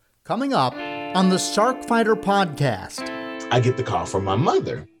Coming up on the Sark Fighter podcast. I get the call from my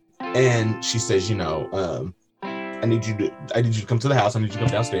mother, and she says, I need you to come to the house. I need you to come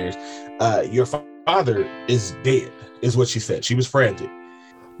downstairs. Your father is dead, is what she said. She was frantic.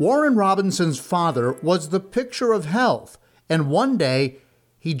 Warren Robinson's father was the picture of health, and one day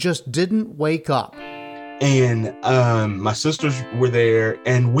he just didn't wake up. And my sisters were there,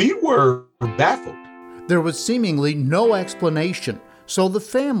 and we were baffled. There was seemingly no explanation, so the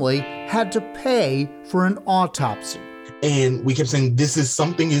family had to pay for an autopsy. And we kept saying,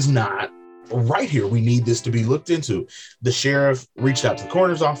 something is not right here. We need this to be looked into. The sheriff reached out to the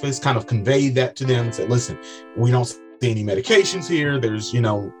coroner's office, kind of conveyed that to them and said, listen, we don't see any medications here. There's,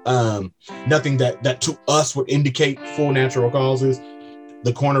 nothing that to us would indicate full natural causes.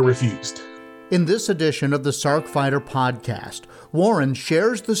 The coroner refused. In this edition of the Sark Fighter podcast, Warren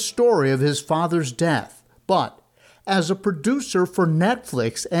shares the story of his father's death. But as a producer for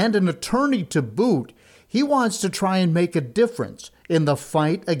Netflix and an attorney to boot, he wants to try and make a difference in the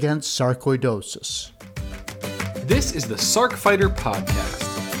fight against sarcoidosis. This is the Sark Fighter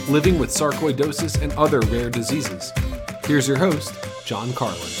podcast, living with sarcoidosis and other rare diseases. Here's your host, John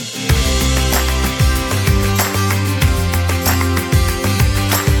Carlin.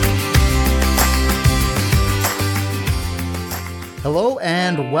 Hello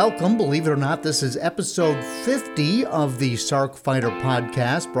and welcome. Believe it or not, this is episode 50 of the Sark Fighter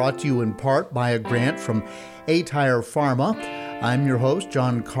podcast, brought to you in part by a grant from aTyr Pharma. I'm your host,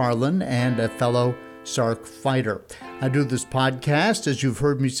 John Carlin, and a fellow Sark Fighter. I do this podcast, as you've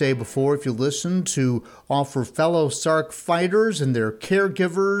heard me say before, if you listen, to offer fellow Sark Fighters and their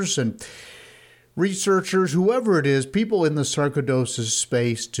caregivers and researchers, whoever it is, people in the sarcoidosis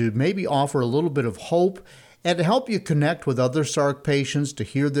space, to maybe offer a little bit of hope and to help you connect with other Sark patients, to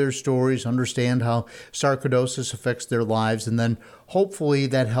hear their stories, understand how sarcoidosis affects their lives, and then hopefully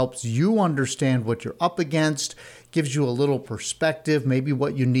that helps you understand what you're up against, gives you a little perspective, maybe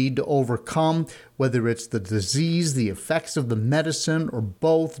what you need to overcome, whether it's the disease, the effects of the medicine, or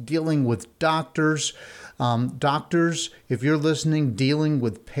both, dealing with doctors. Doctors, if you're listening, dealing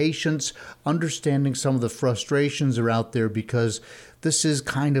with patients, understanding some of the frustrations are out there, because this is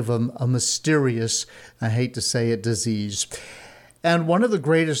kind of a mysterious, I hate to say it, disease. And one of the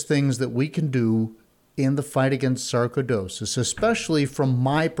greatest things that we can do in the fight against sarcoidosis, especially from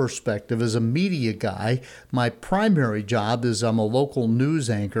my perspective as a media guy, my primary job is I'm a local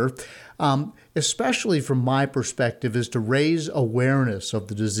news anchor, especially from my perspective, is to raise awareness of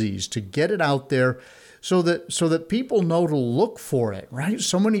the disease, to get it out there so that people know to look for it, right?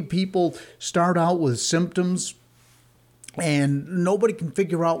 So many people start out with symptoms and nobody can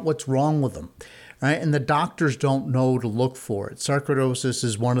figure out what's wrong with them, right? And the doctors don't know to look for it. Sarcoidosis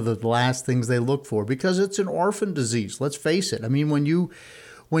is one of the last things they look for because it's an orphan disease. Let's face it. I mean, when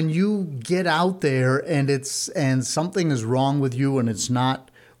you get out there and something is wrong with you, and it's not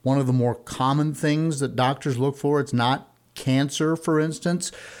one of the more common things that doctors look for, it's not cancer, for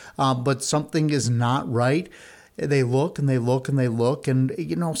instance, but something is not right. They look and they look and they look, and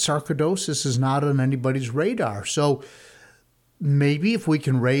sarcoidosis is not on anybody's radar. So maybe if we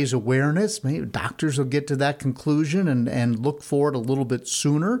can raise awareness, maybe doctors will get to that conclusion and look for it a little bit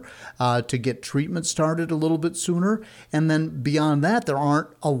sooner, to get treatment started a little bit sooner. And then beyond that, there aren't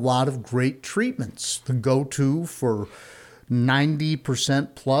a lot of great treatments to go to for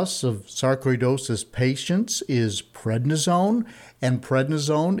 90% plus of sarcoidosis patients is prednisone, and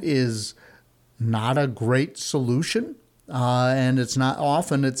prednisone is not a great solution. And it's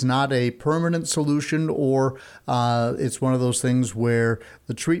not a permanent solution, or it's one of those things where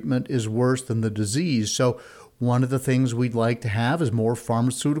the treatment is worse than the disease. So one of the things we'd like to have is more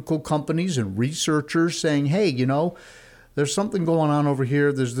pharmaceutical companies and researchers saying, hey, there's something going on over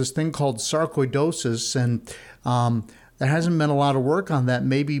here. There's this thing called sarcoidosis, and there hasn't been a lot of work on that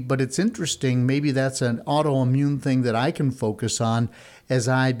maybe, but it's interesting. Maybe that's an autoimmune thing that I can focus on as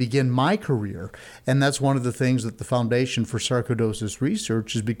I begin my career. And that's one of the things that the Foundation for Sarcoidosis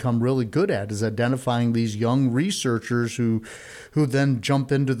Research has become really good at, is identifying these young researchers who then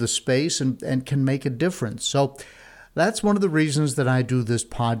jump into the space and can make a difference. So that's one of the reasons that I do this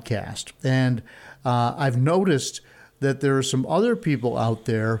podcast. And I've noticed that there are some other people out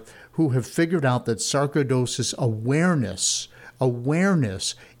there who have figured out that sarcoidosis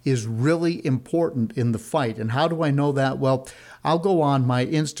awareness is really important in the fight. And how do I know that? Well, I'll go on my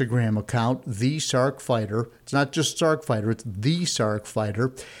Instagram account, The Sark Fighter. It's not just Sark Fighter, it's The Sark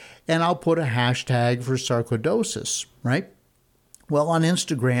Fighter. And I'll put a hashtag for sarcoidosis, right? Well, on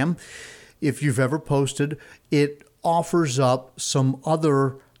Instagram, if you've ever posted, it offers up some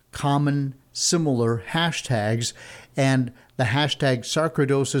other common similar hashtags, and the hashtag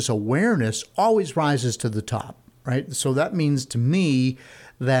sarcoidosis awareness always rises to the top, right? So that means to me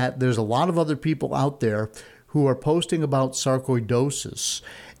that there's a lot of other people out there who are posting about sarcoidosis,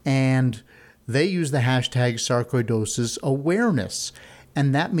 and they use the hashtag sarcoidosis awareness.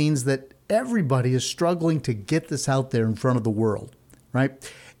 And that means that everybody is struggling to get this out there in front of the world,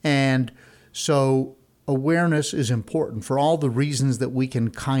 right? And so awareness is important for all the reasons that we can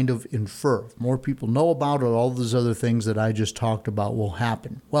kind of infer. If more people know about it, all those other things that I just talked about will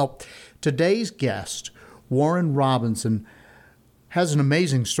happen. Well, today's guest, Warren Robinson, has an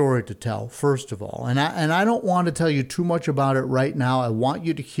amazing story to tell, first of all. And I don't want to tell you too much about it right now. I want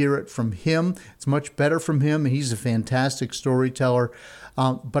you to hear it from him. It's much better from him. He's a fantastic storyteller.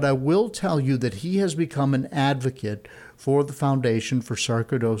 But I will tell you that he has become an advocate for the Foundation for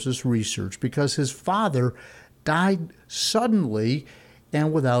Sarcoidosis Research because his father died suddenly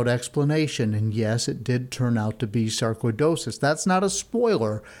and without explanation. And yes, it did turn out to be sarcoidosis. That's not a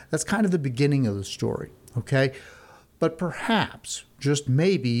spoiler. That's kind of the beginning of the story, okay? But perhaps, just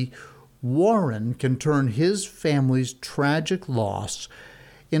maybe, Warren can turn his family's tragic loss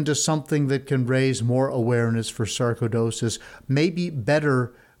into something that can raise more awareness for sarcoidosis, maybe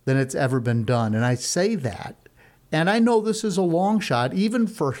better than it's ever been done. And I say that, and I know this is a long shot, even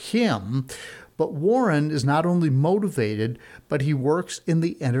for him, but Warren is not only motivated, but he works in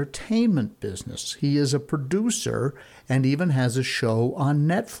the entertainment business. He is a producer and even has a show on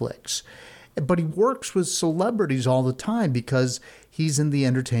Netflix. But he works with celebrities all the time because he's in the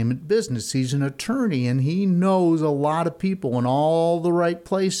entertainment business. He's an attorney and he knows a lot of people in all the right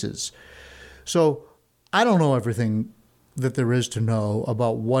places. So I don't know everything that there is to know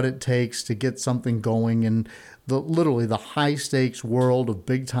about what it takes to get something going in literally the high stakes world of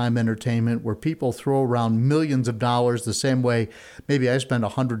big time entertainment where people throw around millions of dollars the same way maybe I spend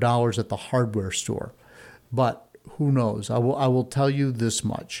 $100 at the hardware store. But who knows? I will tell you this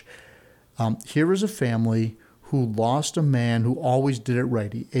much. Here is a family who lost a man who always did it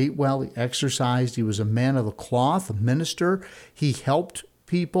right. He ate well, he exercised, he was a man of the cloth, a minister. He helped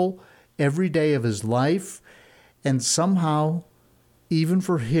people every day of his life. And somehow, even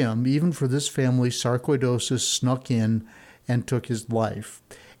for him, even for this family, sarcoidosis snuck in and took his life.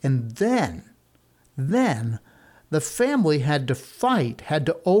 And then the family had to fight, had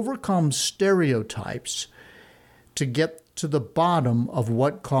to overcome stereotypes to get to the bottom of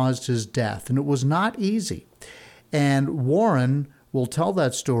what caused his death. And it was not easy. And Warren will tell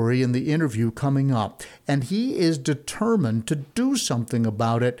that story in the interview coming up. And he is determined to do something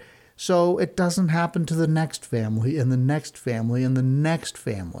about it so it doesn't happen to the next family and the next family and the next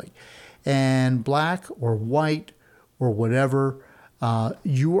family. And black or white or whatever,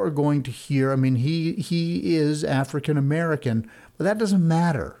 you are going to hear, I mean, he is African American, but that doesn't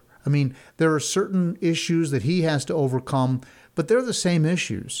matter. I mean, there are certain issues that he has to overcome, but they're the same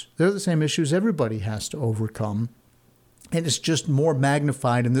issues. They're the same issues everybody has to overcome. And it's just more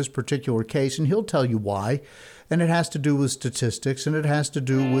magnified in this particular case, and he'll tell you why. And it has to do with statistics, and it has to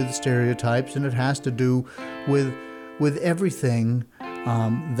do with stereotypes, and it has to do with everything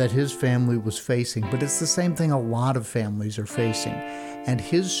that his family was facing. But it's the same thing a lot of families are facing. And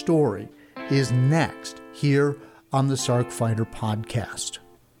his story is next here on the Sarc Fighter podcast.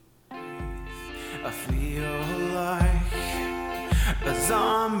 I feel like a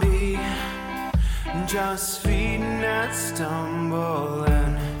zombie, just feeding and stumbling.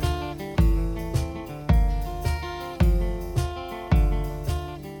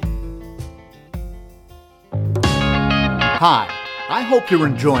 Hi, I hope you're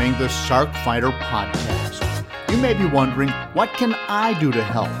enjoying the Sarc Fighter podcast. You may be wondering, what can I do to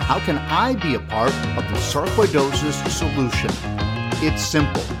help? How can I be a part of the sarcoidosis solution? It's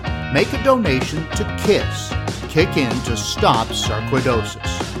simple. Make a donation to KISS, Kick In to Stop Sarcoidosis.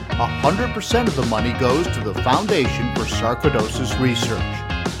 100% of the money goes to the Foundation for Sarcoidosis Research.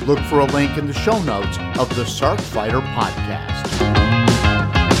 Look for a link in the show notes of the Sarc Fighter podcast.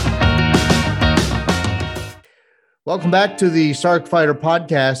 Welcome back to the Sarc Fighter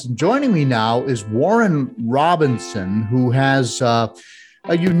podcast. And joining me now is Warren Robinson, who has a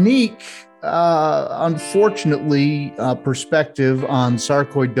unique unfortunately, perspective on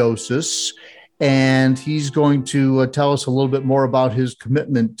sarcoidosis, and he's going to tell us a little bit more about his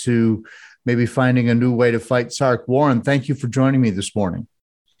commitment to maybe finding a new way to fight sarc. Warren, thank you for joining me this morning.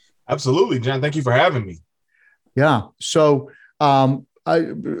 Absolutely, John. Thank you for having me. Yeah. So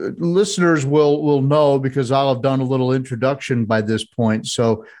listeners will know, because I'll have done a little introduction by this point,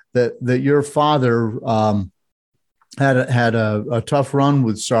 so that your father had a tough run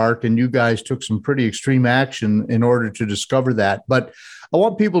with sarc, and you guys took some pretty extreme action in order to discover that. But I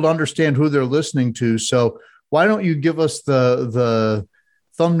want people to understand who they're listening to. So why don't you give us the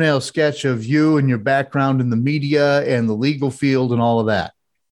thumbnail sketch of you and your background in the media and the legal field and all of that?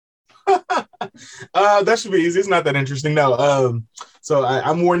 That should be easy. It's not that interesting. No. So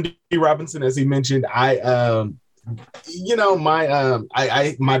I'm Warren D. Robinson, as he mentioned. My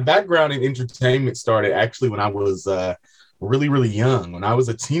background in entertainment started actually when I was really, really young. When I was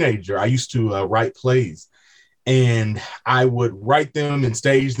a teenager, I used to write plays, and I would write them and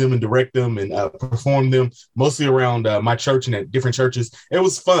stage them and direct them and perform them mostly around my church and at different churches. It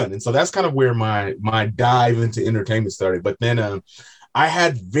was fun. And so that's kind of where my dive into entertainment started. But then I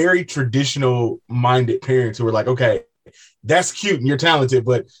had very traditional minded parents who were like, okay, that's cute and you're talented,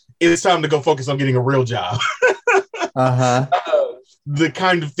 but it's time to go focus on getting a real job. The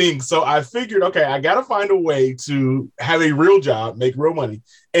kind of thing. So I figured, okay, I got to find a way to have a real job, make real money,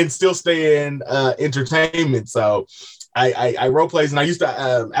 and still stay in entertainment. So I wrote plays, and I used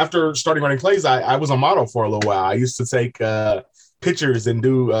to, after starting writing plays, I was a model for a little while. I used to take pictures and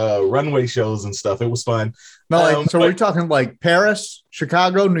do runway shows and stuff. It was fun. No, so we're talking like Paris,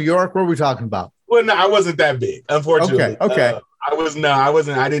 Chicago, New York. What are we talking about? Well, no, I wasn't that big, unfortunately. Okay. I wasn't.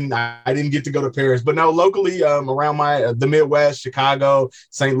 I didn't get to go to Paris, but no, locally, around the Midwest, Chicago,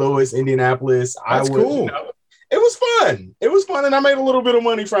 St. Louis, Indianapolis. That's cool. It was fun. It was fun, and I made a little bit of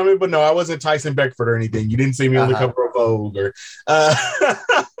money from it. But no, I wasn't Tyson Beckford or anything. You didn't see me on the cover of Vogue or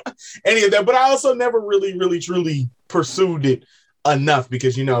any of that. But I also never really, really, truly pursued it enough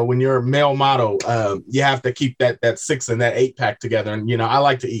because, when you're a male model, you have to keep that 6 and that 8 pack together. And, I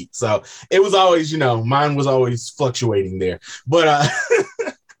like to eat. So it was always, mine was always fluctuating there. But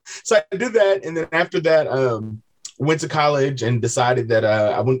so I did that. And then after that, went to college and decided that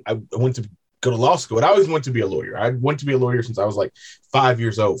I went to go to law school. And I always wanted to be a lawyer. I wanted to be a lawyer since I was like 5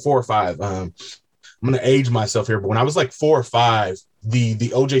 years old, 4 or 5. I'm going to age myself here. But when I was like 4 or 5,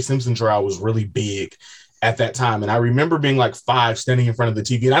 the O.J. Simpson trial was really big at that time. And I remember being like 5, standing in front of the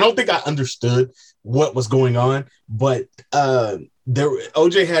TV. And I don't think I understood what was going on, but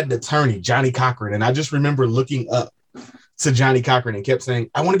OJ had an attorney, Johnny Cochran. And I just remember looking up to Johnny Cochran and kept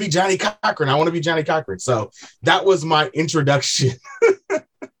saying, I want to be Johnny Cochran. I want to be Johnny Cochran. So that was my introduction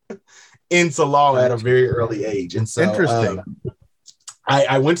into law at a very early age. And so interesting.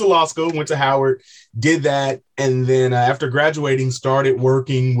 I went to law school, went to Howard, did that. And then after graduating, started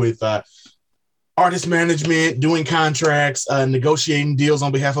working with artist management, doing contracts, negotiating deals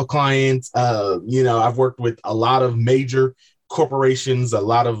on behalf of clients. I've worked with a lot of major corporations, a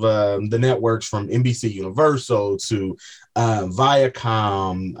lot of the networks from NBC Universal to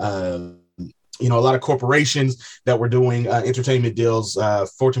Viacom, a lot of corporations that were doing entertainment deals,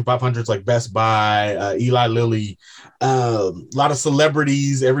 Fortune 500s like Best Buy, Eli Lilly, a lot of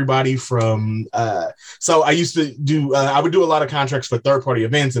celebrities, everybody from, so I used to do, I would do a lot of contracts for third-party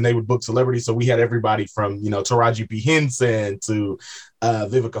events and they would book celebrities. So we had everybody from, Taraji P. Henson to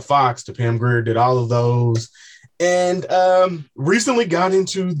Vivica Fox to Pam Grier, did all of those. And recently got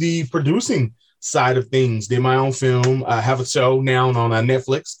into the producing side of things, did my own film. I have a show now on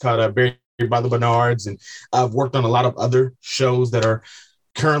Netflix called Buried by the Bernards, and I've worked on a lot of other shows that are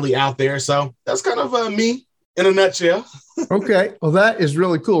currently out there. So that's kind of me in a nutshell. Okay, well, that is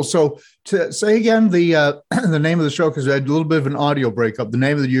really cool. So to say again the name of the show, because I had a little bit of an audio breakup. The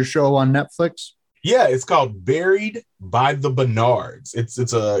name of your show on Netflix? Yeah, it's called Buried by the Bernards.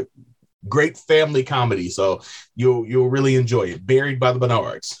 It's a great family comedy, so you'll really enjoy it. Buried by the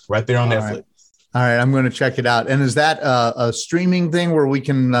Bernards, right there on Netflix. Right. All right, I'm going to check it out. And is that a streaming thing where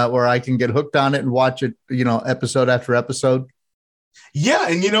where I can get hooked on it and watch it, episode after episode? Yeah,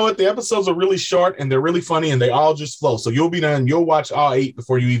 and you know what? The episodes are really short and they're really funny and they all just flow. So you'll be done. You'll watch all 8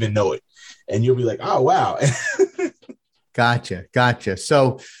 before you even know it, and you'll be like, "Oh, wow!" Gotcha.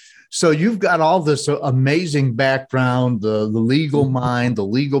 So you've got all this amazing background, the legal mind, the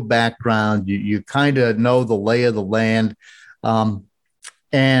legal background. You kind of know the lay of the land,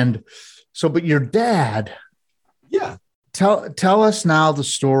 and. So, but your dad, yeah. Tell us now the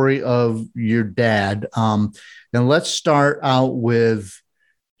story of your dad. And let's start out with,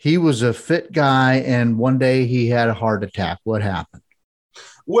 he was a fit guy and one day he had a heart attack. What happened?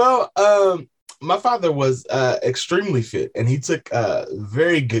 Well, my father was extremely fit and he took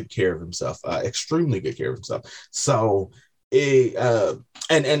very good care of himself, extremely good care of himself. So, and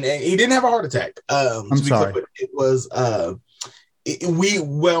he didn't have a heart attack. I'm sorry. Clear, it was,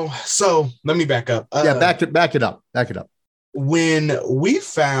 so let me back up. Back it up. When we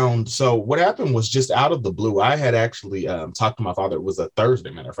found, so what happened was just out of the blue. I had actually talked to my father. It was a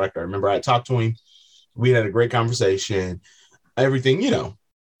Thursday, matter of fact. I remember I talked to him. We had a great conversation. Everything,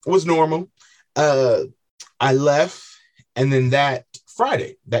 was normal. I left, and then that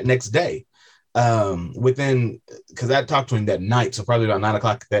Friday, that next day, Within, because I talked to him that night, so probably about 9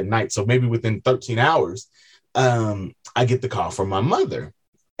 o'clock that night. So maybe within 13 hours, I get the call from my mother,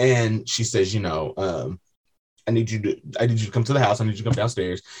 and she says, I need you to come to the house. I need you to come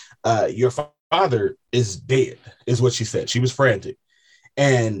downstairs. Your father is dead, is what she said. She was frantic.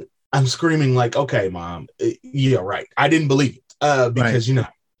 And I'm screaming like, okay, Mom. Yeah, right. I didn't believe it because,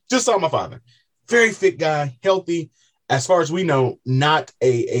 just saw my father. Very fit guy, healthy. As far as we know, not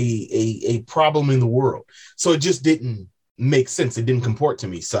a problem in the world. So it just didn't make sense. It didn't comport to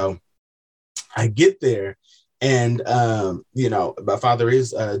me. So I get there and, my father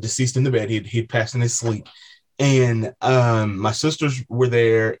is deceased in the bed. He'd passed in his sleep. And my sisters were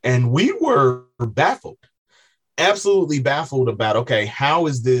there and we were baffled, absolutely baffled about, okay, how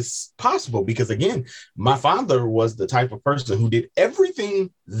is this possible? Because again, my father was the type of person who did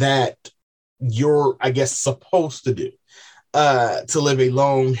everything that you're, I guess, supposed to do to live a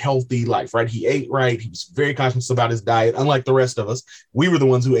long, healthy life, right? He ate right. He was very conscious about his diet. Unlike the rest of us, we were the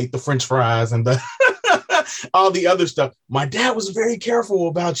ones who ate the French fries and the all the other stuff. My dad was very careful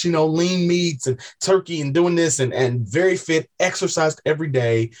about, lean meats and turkey and doing this and very fit, exercised every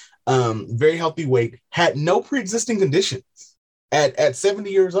day, very healthy weight, had no pre-existing conditions at 70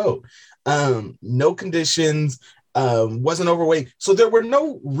 years old, no conditions, wasn't overweight. So there were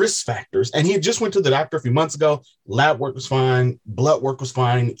no risk factors. And he had just went to the doctor a few months ago. Lab work was fine. Blood work was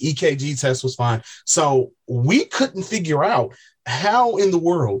fine. EKG test was fine. So we couldn't figure out how in the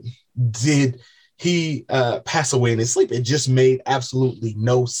world did he pass away in his sleep. It just made absolutely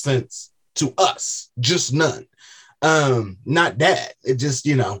no sense to us. Just none. Not Dad. It just,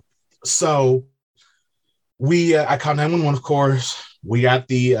 so I called 911, of course. We got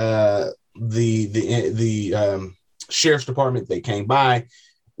the sheriff's department. They came by.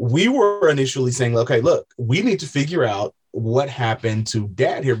 We were initially saying, okay, look, we need to figure out what happened to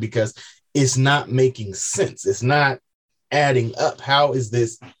Dad here because it's not making sense. It's not adding up. How is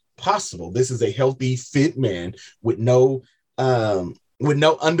this possible? This is a healthy, fit man with no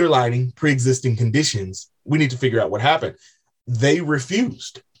underlying pre-existing conditions. We need to figure out what happened. They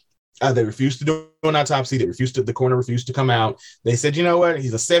refused. They refused to do an autopsy. The coroner refused to come out. They said, you know what?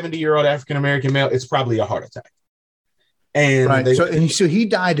 He's a 70-year-old African-American male. It's probably a heart attack. And right. So he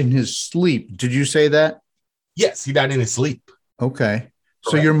died in his sleep. Did you say that? Yes, he died in his sleep. Okay. Correct.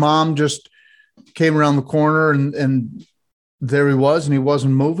 So your mom just came around the corner and there he was, and he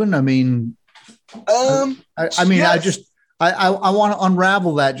wasn't moving. I mean, yes. I want to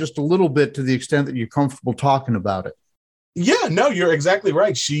unravel that just a little bit to the extent that you're comfortable talking about it. Yeah, no, you're exactly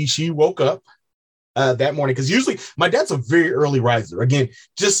right. She woke up that morning because usually my dad's a very early riser. Again,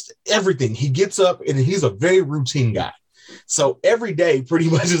 just everything. He gets up and he's a very routine guy. So every day pretty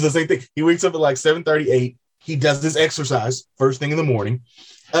much is the same thing. He wakes up at like 7:38. He does this exercise first thing in the morning.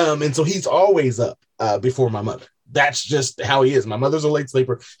 And so he's always up before my mother. That's just how he is. My mother's a late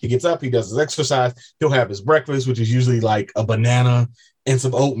sleeper. He gets up, he does his exercise. He'll have his breakfast, which is usually like a banana and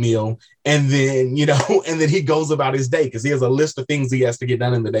some oatmeal. And then, and then he goes about his day because he has a list of things he has to get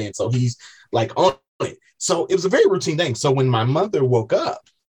done in the day. And so he's like on it. So it was a very routine thing. So when my mother woke up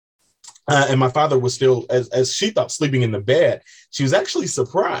and my father was still, as she thought, sleeping in the bed, she was actually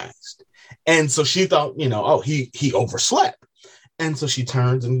surprised. And so she thought, he overslept. And so she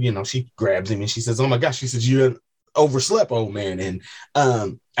turns and, she grabs him and she says, oh my gosh, she says, you overslept, old man. And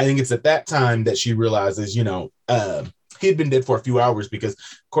I think it's at that time that she realizes, he had been dead for a few hours because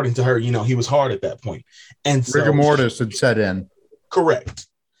according to her, he was hard at that point. And so rigor mortis had set in. Correct.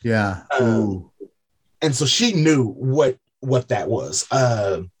 Yeah. And so she knew what that was.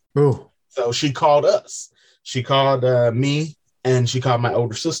 So she called us. She called me and she called my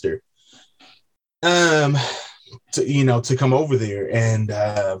older sister to come over there. And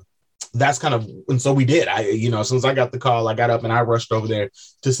that's kind of, and so we did. As soon as I got the call, I got up and I rushed over there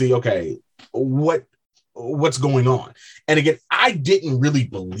to see, okay, what's going on. And again, I didn't really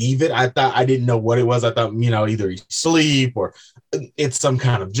believe it. I didn't know what it was. I thought, either he's asleep or it's some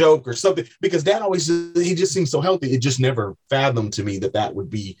kind of joke or something, because Dad he just seems so healthy. It just never fathomed to me that would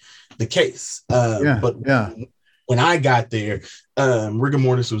be the case. But when I got there, rigor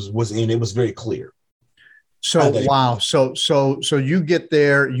mortis was in. It was very clear. So, wow. So you get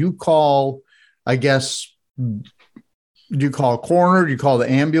there, you call, I guess, do you call a coroner? Do you call the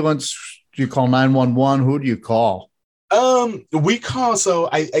ambulance? Do you call 911? Who do you call? We call, so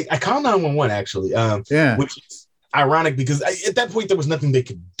I call 911 actually, which is ironic because at that point there was nothing they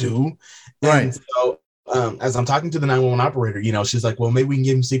could do. Right. And so, as I'm talking to the 911 operator, she's like, well, maybe we can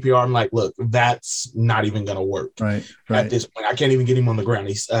give him CPR. I'm like, look, that's not even going to work. Right. At this point, I can't even get him on the ground.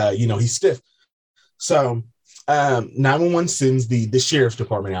 He's, he's stiff. So 911 sends the sheriff's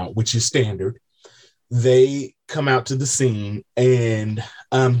department out, which is standard. they come out to the scene and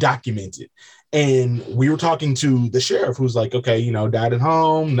document it. And we were talking to the sheriff, who's like, okay, you know, died at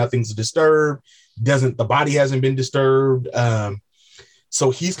home, nothing's disturbed, the body hasn't been disturbed. So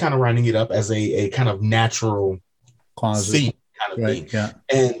he's kind of writing it up as a kind of natural scene kind of thing. Yeah.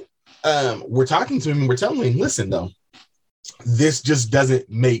 And we're talking to him and we're telling him, listen, though, this just doesn't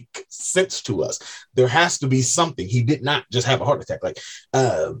make sense to us. There has to be something. He did not just have a heart attack. Like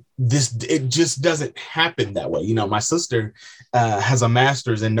it just doesn't happen that way. You know, my sister has a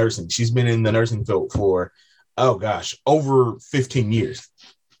master's in nursing. She's been in the nursing field for, over 15 years.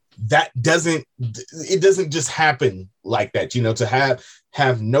 It doesn't just happen like that, you know, to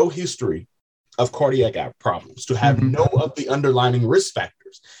have no history of cardiac problems, to have no of the underlying risk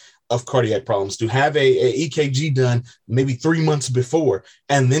factors of cardiac problems, to have a EKG done maybe 3 months before,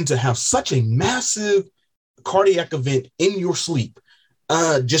 and then to have such a massive cardiac event in your sleep,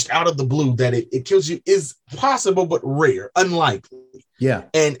 just out of the blue, that it kills you, is possible, but rare, unlikely. Yeah.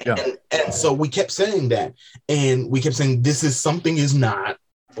 And so we kept saying that, and we kept saying, this is something is not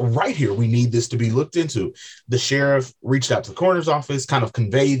right here. We need this to be looked into. The sheriff reached out to the coroner's office, kind of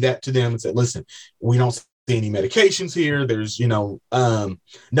conveyed that to them and said, listen, we don't see any medications here. There's, you know,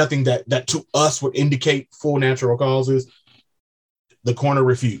 nothing that to us would indicate full natural causes. The coroner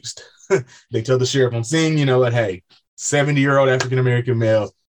refused. They tell the sheriff on scene, you know what, hey, 70-year-old African-American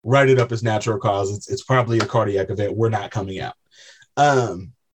male, write it up as natural cause. It's probably a cardiac event. We're not coming out. That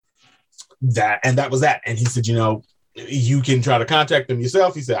was that. And he said, you know, you can try to contact them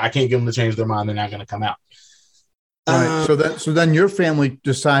yourself. He said, I can't get them to change their mind. They're not going to come out. Right. So then your family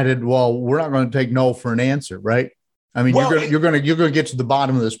decided, well, we're not going to take no for an answer, right? I mean, you're going to get to the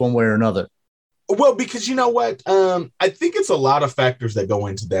bottom of this one way or another. Well, because you know what? I think it's a lot of factors that go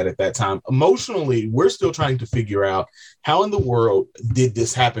into that at that time. Emotionally, we're still trying to figure out how in the world did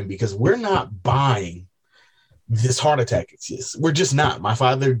this happen, because we're not buying this heart attack exists. We're just not. My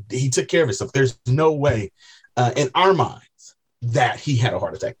father, he took care of himself. There's no way in our minds that he had a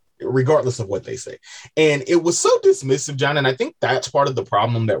heart attack, regardless of what they say. And it was so dismissive, John. And I think that's part of the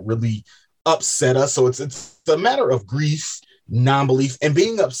problem that really upset us. So it's a matter of grief, non-belief, and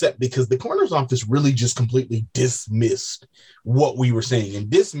being upset because the coroner's office really just completely dismissed what we were saying and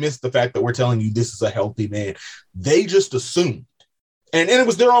dismissed the fact that we're telling you this is a healthy man. They just assumed, and it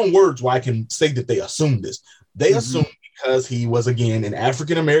was their own words why I can say that they assumed this. They assumed because he was, again, an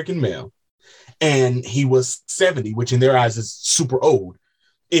African-American male and he was 70, which in their eyes is super old,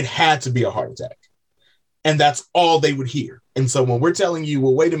 it had to be a heart attack. And that's all they would hear. And so when we're telling you,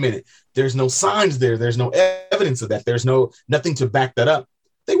 well, wait a minute, there's no signs there, there's no evidence of that, there's nothing to back that up,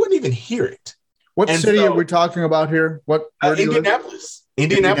 they wouldn't even hear it. What city are we talking about here? Indianapolis.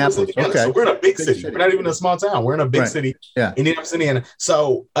 Indianapolis, Indiana. Okay. So we're in a big city. We're not even a small town. We're in a big city. Yeah. Indianapolis, Indiana.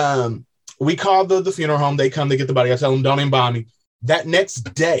 So we called the funeral home. They come, they get the body. I tell them, don't embalm me. That next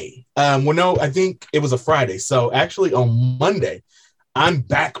day, I think it was a Friday. So actually on Monday, I'm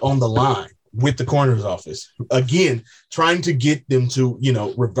back on the line with the coroner's office, again, trying to get them to,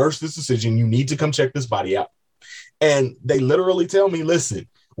 reverse this decision. You need to come check this body out. And they literally tell me, listen,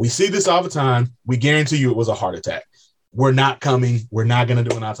 we see this all the time. We guarantee you it was a heart attack. We're not coming. We're not going to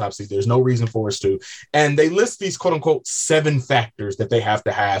do an autopsy. There's no reason for us to. And they list these quote unquote 7 factors that they have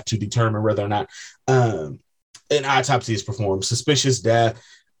to determine whether or not an autopsy is performed. Suspicious death,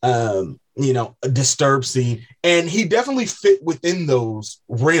 a disturbed scene. And he definitely fit within those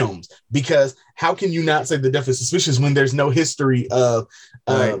realms, because how can you not say the death is suspicious when there's no history of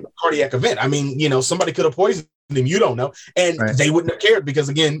cardiac event? I mean, somebody could have poisoned him, you don't know. And they wouldn't have cared because,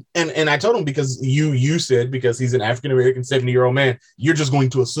 again, and I told him, because you said, because he's an African-American 70-year-old man, you're just going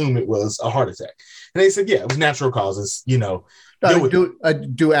to assume it was a heart attack. And they said, yeah, it was natural causes, Do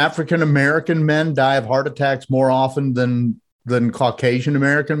African-American men die of heart attacks more often than Caucasian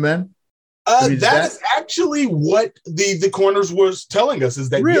American men? That is actually what the coroners was telling us,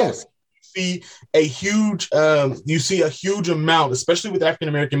 is that yes, you see a huge amount, especially with African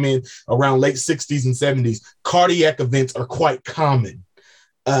American men around late 60s and 70s. Cardiac events are quite common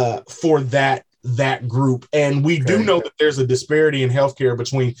for that group, and we do know that there's a disparity in healthcare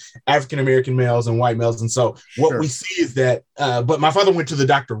between African American males and white males, and so what we see is that. But my father went to the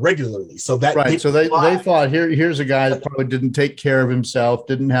doctor regularly, so that so they thought here's a guy that probably didn't take care of himself,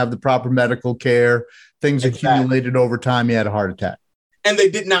 didn't have the proper medical care, things accumulated over time. He had a heart attack. And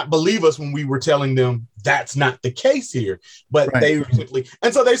they did not believe us when we were telling them that's not the case here. But they simply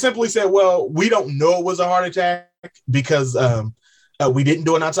said, well, we don't know it was a heart attack because we didn't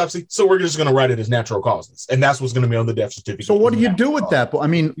do an autopsy. So we're just going to write it as natural causes. And that's what's going to be on the death certificate. So what do you do with that? I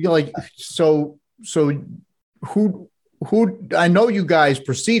mean, so who who I know you guys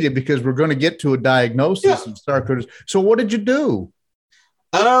proceeded because we're going to get to a diagnosis of sarcoidosis. So what did you do?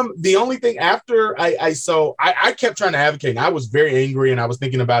 The only thing after I kept trying to advocate, and I was very angry, and I was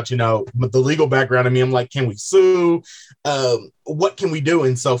thinking about, the legal background of me. I'm like, can we sue? What can we do?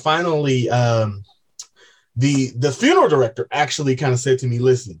 And so finally, the funeral director actually kind of said to me,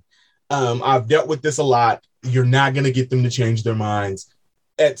 listen, I've dealt with this a lot. You're not going to get them to change their minds.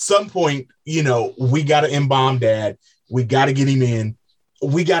 At some point, we got to embalm Dad. We got to get him in.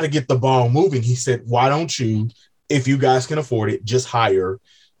 We got to get the ball moving. He said, why don't you, if you guys can afford it, just hire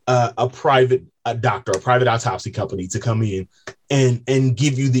a private doctor, a private autopsy company to come in and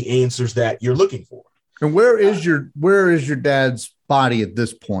give you the answers that you're looking for. And where is your dad's body at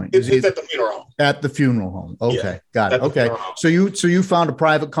this point? It's at the funeral home. At the funeral home. Okay, yeah, got it. Okay, so you found a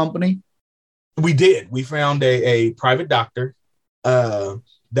private company? We did. We found a private doctor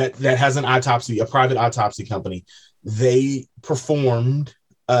that has a private autopsy company. They performed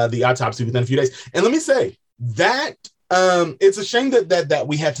the autopsy within a few days. And let me say that it's a shame that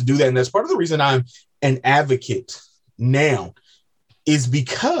we had to do that. And that's part of the reason I'm an advocate now, is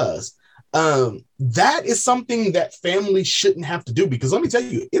because that is something that families shouldn't have to do. Because let me tell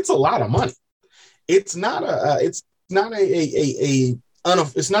you, it's a lot of money. It's not an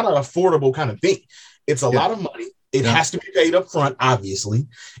affordable kind of thing. It's a lot of money. It has to be paid up front, obviously,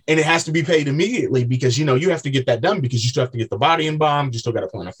 and it has to be paid immediately because, you have to get that done because you still have to get the body embalmed. You still got to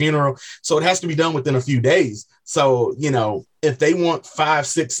plan a funeral. So it has to be done within a few days. So, if they want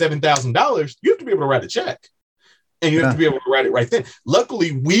 $5,000, $6,000, $7,000, you have to be able to write a check, and you have to be able to write it right then.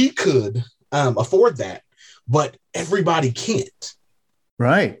 Luckily, we could afford that, but everybody can't.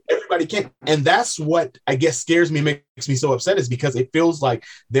 Right. Everybody can't. And that's what I guess scares me, makes me so upset, is because it feels like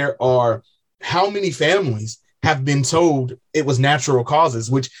there are how many families have been told it was natural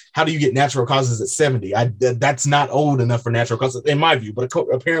causes, which how do you get natural causes at 70? That's not old enough for natural causes in my view, but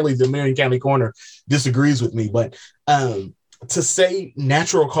apparently the Marion County coroner disagrees with me. But to say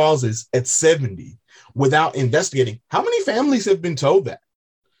natural causes at 70 without investigating, how many families have been told that?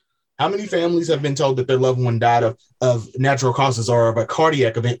 How many families have been told that their loved one died of natural causes or of a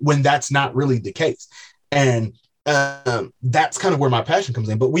cardiac event when that's not really the case? And that's kind of where my passion comes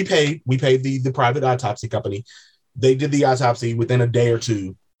in. But we paid the private autopsy company. They did the autopsy within a day or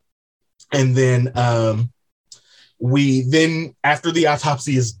two. And then after the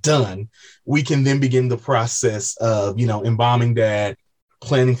autopsy is done, we can then begin the process of, embalming Dad,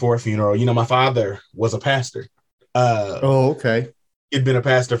 planning for a funeral. My father was a pastor. Okay. He'd been a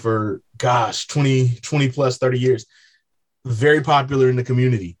pastor for 20 plus 30 years. Very popular in the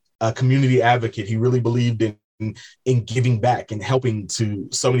community, a community advocate. He really believed in giving back and helping to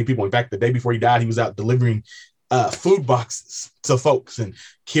so many people. In fact, the day before he died, he was out delivering food boxes to folks and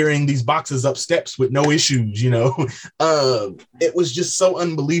carrying these boxes up steps with no issues. It was just so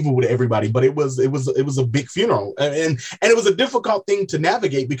unbelievable to everybody. But it was a big funeral, and it was a difficult thing to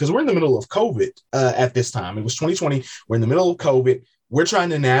navigate because we're in the middle of COVID at this time. It was 2020. We're in the middle of COVID. We're trying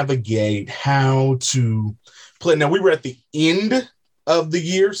to navigate how to play. Now, we were at the end of the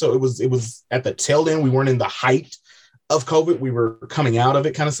year, so it was at the tail end. We weren't in the height of COVID. We were coming out of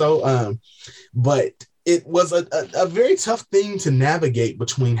it, kind of so. But it was a very tough thing to navigate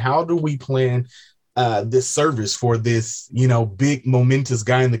between how do we plan this service for this, big momentous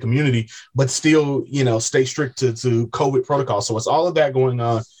guy in the community, but still, stay strict to COVID protocol. So it's all of that going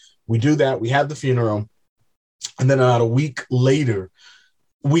on. We do that. We have the funeral. And then about a week later,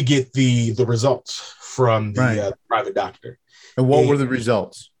 we get the results from the private doctor. And what were the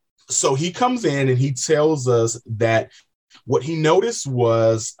results? So he comes in and he tells us that what he noticed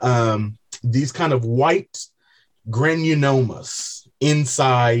was these kind of white granulomas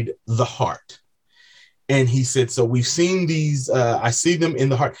inside the heart. And he said, so we've seen these, I see them in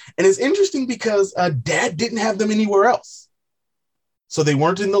the heart. And it's interesting because Dad didn't have them anywhere else. So they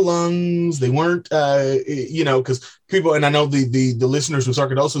weren't in the lungs. They weren't, because people, and I know the listeners with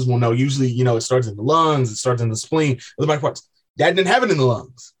sarcoidosis will know, usually, it starts in the lungs, it starts in the spleen, other body parts. Dad didn't have it in the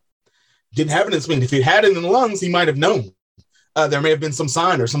lungs. Didn't have it in the spleen. If he had it in the lungs, he might have known. There may have been some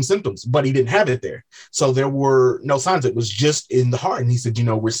sign or some symptoms, but he didn't have it there. So there were no signs. It was just in the heart. And he said,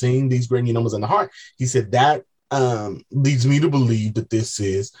 we're seeing these granulomas in the heart. He said that leads me to believe that this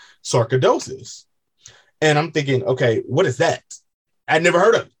is sarcoidosis. And I'm thinking, okay, what is that? I'd never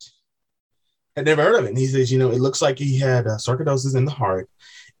heard of it. And he says, it looks like he had sarcoidosis in the heart,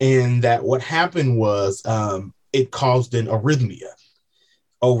 and that what happened was it caused an arrhythmia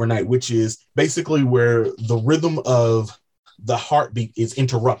overnight, which is basically where the rhythm of the heartbeat is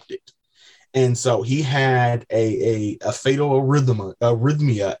interrupted. And so he had a fatal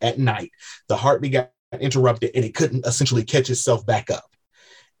arrhythmia at night. The heartbeat got interrupted and it couldn't essentially catch itself back up.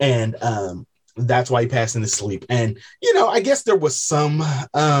 And that's why he passed in his sleep. And, I guess there was some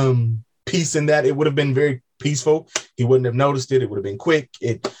peace in that. It would have been very peaceful. He wouldn't have noticed it. It would have been quick.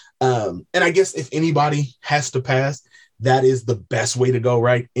 And I guess if anybody has to pass, that is the best way to go,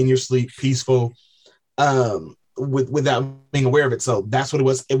 right? In your sleep, peaceful, without being aware of it. So that's what it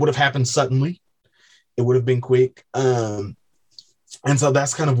was. It would have happened suddenly. It would have been quick. And so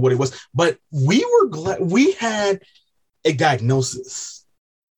that's kind of what it was. But we were glad we had a diagnosis.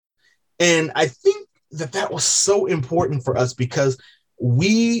 And I think that was so important for us because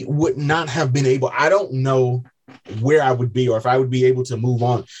we would not have been able, I don't know where I would be or if I would be able to move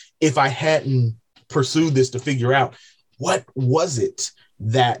on if I hadn't pursued this to figure out what was it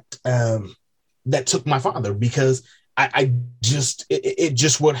that that took my father, because I just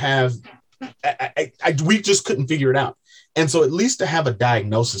would have, we just couldn't figure it out. And so at least to have a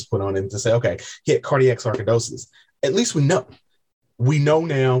diagnosis put on him to say, okay, he had cardiac sarcoidosis, at least we know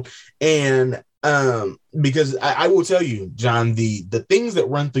now. And because I will tell you, John, the things that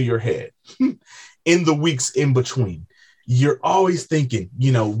run through your head in the weeks in between, you're always thinking,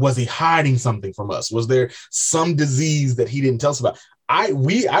 was he hiding something from us? Was there some disease that he didn't tell us about? I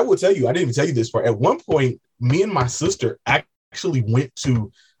will tell you, I didn't even tell you this part. At one point, me and my sister actually went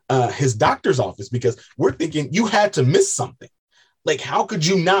to his doctor's office because we're thinking you had to miss something. Like, how did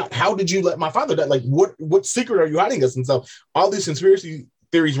you let my father die? Like, what secret are you hiding us? And so all these conspiracy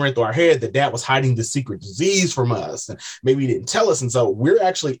theories ran through our head that dad was hiding the secret disease from us and maybe he didn't tell us. And so we're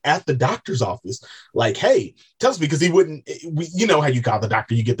actually at the doctor's office like, hey, tell us, because he wouldn't, you know how you call the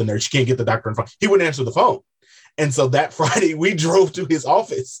doctor, you get the nurse, you can't get the doctor on the phone. He wouldn't answer the phone. And so that Friday we drove to his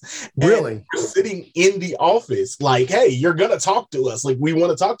office. Really? We're sitting in the office like, hey, you're going to talk to us. Like, we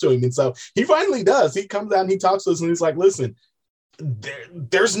want to talk to him. And so he finally does. He comes out and he talks to us and he's like, listen,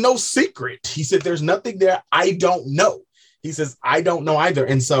 there's no secret. He said, there's nothing there. I don't know. He says, I don't know either.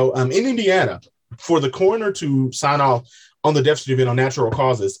 And so in Indiana, for the coroner to sign off on the death certificate on natural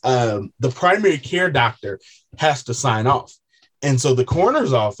causes, the primary care doctor has to sign off. And so the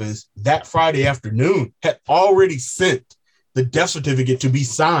coroner's office that Friday afternoon had already sent the death certificate to be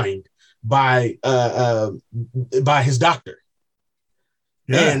signed by his doctor.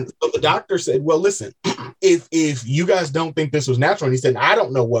 Yeah. And so the doctor said, well, listen, if you guys don't think this was natural, and he said, I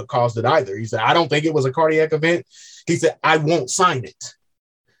don't know what caused it either. He said, I don't think it was a cardiac event. He said, I won't sign it.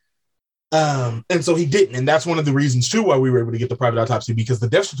 And so he didn't. And that's one of the reasons, too, why we were able to get the private autopsy, because the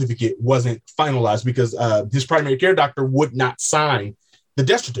death certificate wasn't finalized because his primary care doctor would not sign the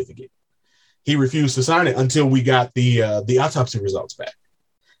death certificate. He refused to sign it until we got the autopsy results back.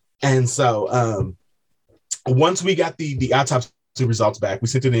 And so once we got the autopsy results back, we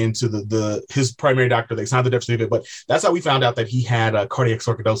sent it in to his primary doctor. They signed the death certificate, but that's how we found out that he had cardiac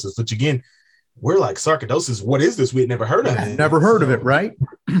sarcoidosis, which again, we're like, sarcoidosis, what is this? We had never heard of it. Never heard of it, right?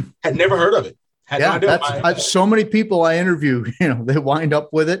 Had never heard of it. That's so many people I interview, they wind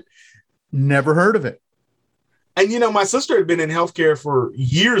up with it. Never heard of it. And, my sister had been in healthcare for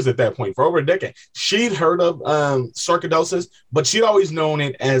years at that point, for over a decade. She'd heard of sarcoidosis, but she'd always known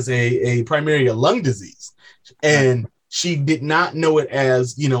it as primarily a lung disease. And she did not know it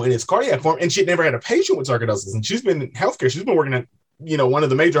as, in its cardiac form. And she'd never had a patient with sarcoidosis. And she's been in healthcare. She's been working at, one of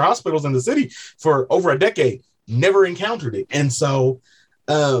the major hospitals in the city for over a decade, never encountered it. And so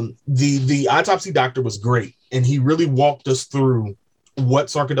the autopsy doctor was great. And he really walked us through what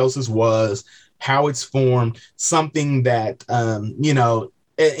sarcoidosis was, how it's formed, something that,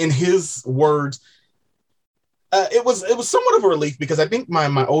 in his words, it was somewhat of a relief, because I think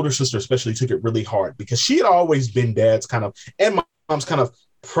my older sister especially took it really hard, because she had always been dad's and mom's kind of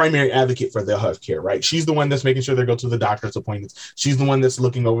primary advocate for their healthcare, right? She's the one that's making sure they go to the doctor's appointments. She's the one that's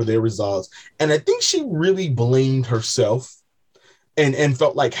looking over their results. And I think she really blamed herself and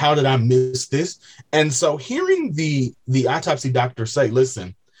felt like, how did I miss this? And so hearing the autopsy doctor say,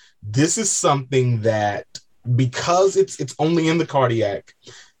 listen, this is something that, because it's only in the cardiac,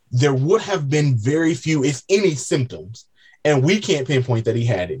 there would have been very few, if any, symptoms. And we can't pinpoint that he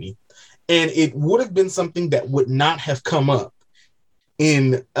had any. And it would have been something that would not have come up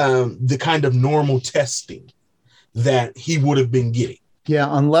in the kind of normal testing that he would have been getting. Yeah,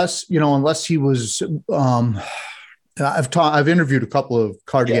 unless he was, I've interviewed a couple of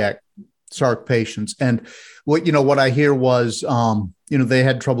cardiac sarc patients, and what I hear was, they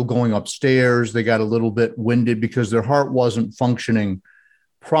had trouble going upstairs. They got a little bit winded because their heart wasn't functioning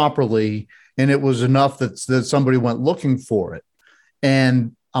properly. And it was enough that somebody went looking for it.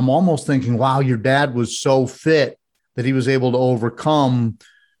 And I'm almost thinking, wow, your dad was so fit that he was able to overcome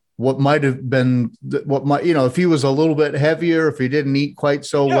what might have been, if he was a little bit heavier, if he didn't eat quite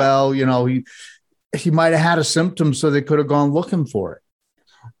so well, he might have had a symptom, so they could have gone looking for it.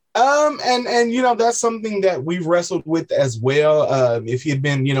 And you know, that's something that we've wrestled with as well. If he had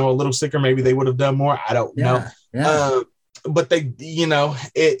been, you know, a little sicker, maybe they would have done more. I don't know. Yeah. But they, you know,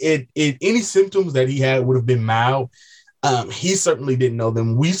 any symptoms that he had would have been mild. He certainly didn't know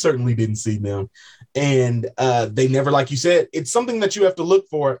them. We certainly didn't see them. And they never, like you said, it's something that you have to look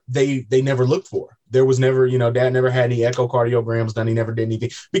for. They never looked for. There was never, you know, Dad never had any echocardiograms done. He never did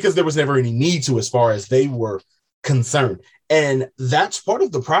anything because there was never any need to, as far as they were concerned. And that's part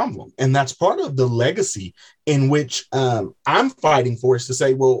of the problem. And that's part of the legacy in which I'm fighting for, is to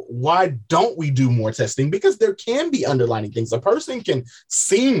say, well, why don't we do more testing? Because there can be underlying things. A person can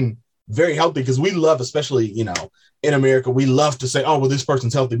seem very healthy, because we love, especially, you know, in America, we love to say, oh, well, this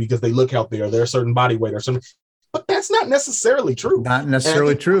person's healthy because they look healthy, or they're a certain body weight or something. But that's not necessarily true. Not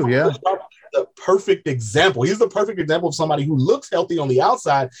necessarily true. Yeah. The perfect example. He's the perfect example of somebody who looks healthy on the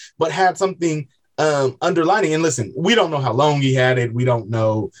outside, but had something underlining. And listen, we don't know how long he had it. We don't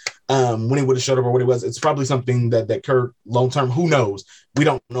know when he would have showed up or what it was. It's probably something that occurred long term. Who knows? We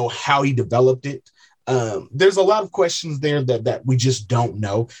don't know how he developed it. There's a lot of questions there that we just don't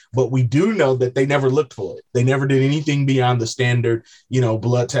know, but we do know that they never looked for it. They never did anything beyond the standard, you know,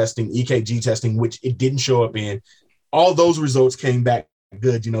 blood testing, EKG testing, which it didn't show up in. All those results came back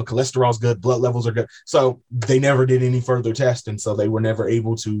good. You know, cholesterol's good, blood levels are good. So they never did any further testing. So they were never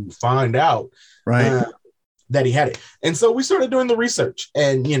able to find out that he had it. And so we started doing the research,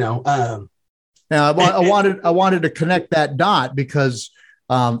 and, you know, now I wanted to connect that dot, because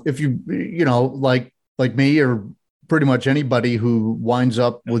if you know, like me, or pretty much anybody who winds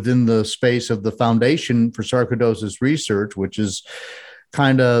up within the space of the Foundation for Sarcoidosis Research, which is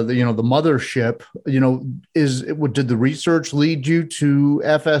kind of, you know, the mothership, you know, did the research lead you to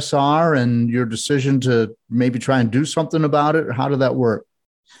FSR and your decision to maybe try and do something about it? Or how did that work?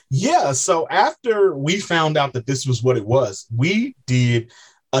 Yeah. So after we found out that this was what it was, we did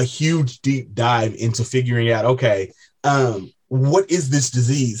a huge deep dive into figuring out, okay, what is this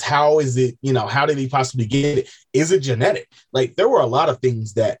disease? How is it, you know, how did he possibly get it? Is it genetic? Like, there were a lot of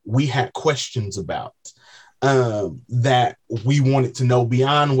things that we had questions about, that we wanted to know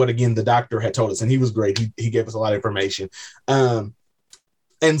beyond what, again, the doctor had told us. And he was great. He gave us a lot of information. And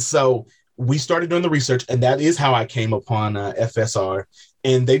so we started doing the research, and that is how I came upon FSR.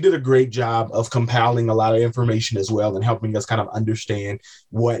 And they did a great job of compiling a lot of information as well, and helping us kind of understand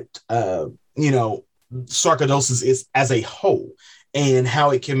what, you know, sarcoidosis is as a whole, and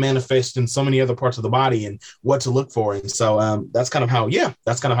how it can manifest in so many other parts of the body, and what to look for. And so that's kind of how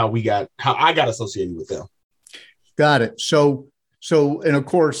I got associated with them. Got it. So, and of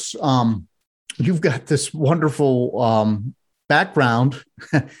course, you've got this wonderful background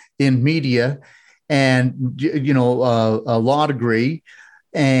in media, and, you know, a law degree.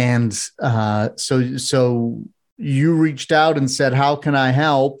 And so you reached out and said, how can I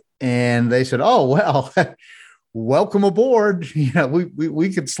help? And they said, oh, well, welcome aboard. You know,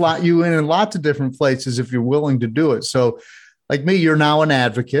 we could slot you in lots of different places if you're willing to do it. So, like me, you're now an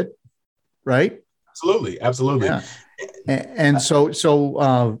advocate, right? Absolutely. Yeah. And so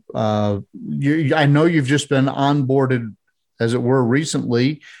I know you've just been onboarded, as it were,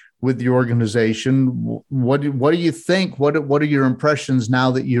 recently with the organization. What do you think? What are your impressions now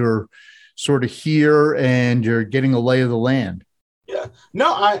that you're sort of here and you're getting a lay of the land? Yeah,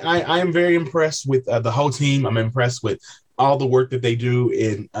 no, I am very impressed with the whole team. I'm impressed with all the work that they do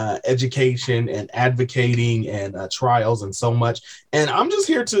in education and advocating and trials and so much. And I'm just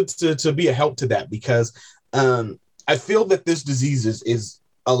here to be a help to that, because I feel that this disease is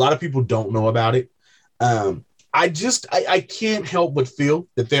a lot of people don't know about it. I can't help but feel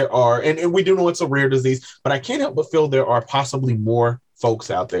that there are, and we do know it's a rare disease, but I can't help but feel there are possibly more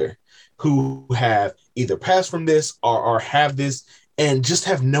folks out there who have either passed from this or have this and just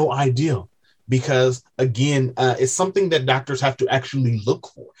have no idea. Because, again, it's something that doctors have to actually look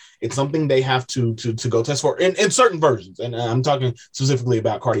for. It's something they have to go test for in certain versions. And I'm talking specifically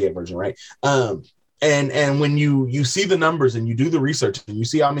about cardiac version, right? And when you see the numbers and you do the research and you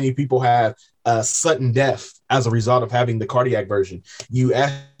see how many people have sudden death as a result of having the cardiac version, you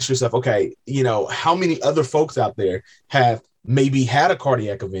ask yourself, okay, you know, how many other folks out there have maybe had a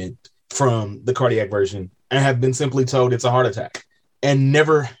cardiac event from the cardiac version and have been simply told it's a heart attack and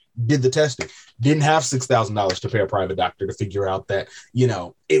never did the testing, didn't have $6,000 to pay a private doctor to figure out that, you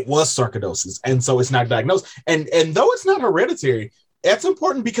know, it was sarcoidosis. And so it's not diagnosed. And though it's not hereditary, that's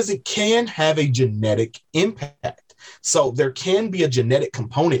important because it can have a genetic impact. So there can be a genetic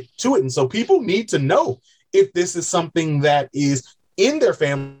component to it. And so people need to know if this is something that is in their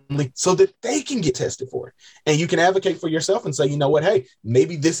family so that they can get tested for it. And you can advocate for yourself and say, you know what, hey,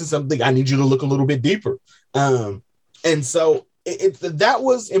 maybe this is something I need you to look a little bit deeper. And so that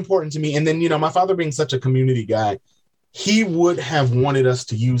was important to me. And then, you know, my father being such a community guy, he would have wanted us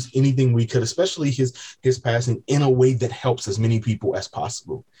to use anything we could, especially his passing, in a way that helps as many people as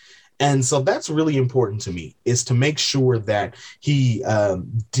possible. And so that's really important to me, is to make sure that he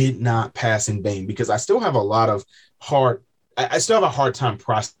did not pass in vain, because I still have a hard time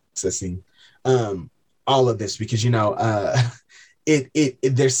processing all of this, because, you know,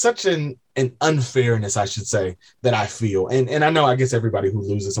 there's such an unfairness, I should say, that I feel. And I know, I guess everybody who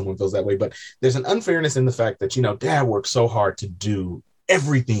loses someone feels that way, but there's an unfairness in the fact that, you know, Dad worked so hard to do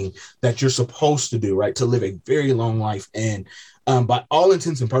everything that you're supposed to do, right? To live a very long life. And by all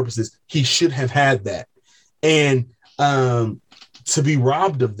intents and purposes, he should have had that. And to be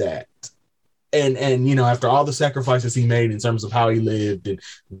robbed of that, and you know, after all the sacrifices he made in terms of how he lived and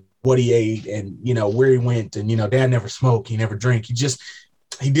what he ate and, you know, where he went, and, you know, Dad never smoked, he never drank,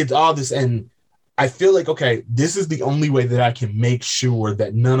 he did all this. And I feel like, okay, this is the only way that I can make sure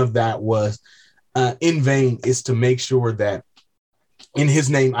that none of that was in vain, is to make sure that in his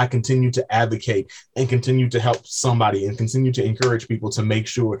name, I continue to advocate and continue to help somebody and continue to encourage people to make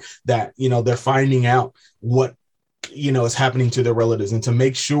sure that, you know, they're finding out what, you know, is happening to their relatives, and to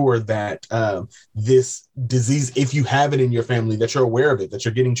make sure that this disease, if you have it in your family, that you're aware of it, that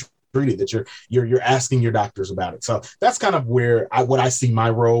you're getting treated, that you're asking your doctors about it. So that's kind of where what I see my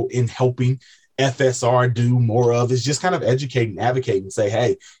role in helping FSR do more of, is just kind of educate and advocate and say,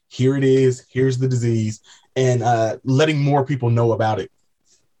 hey, here it is, here's the disease, and letting more people know about it.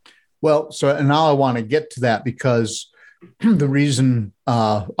 Well, so, and now I want to get to that, because the reason,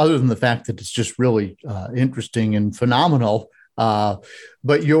 other than the fact that it's just really interesting and phenomenal,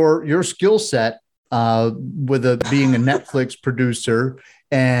 but your skill set with being a Netflix producer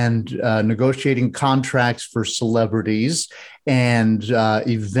and negotiating contracts for celebrities and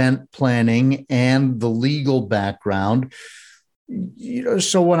event planning and the legal background. You know,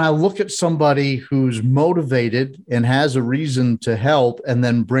 so when I look at somebody who's motivated and has a reason to help, and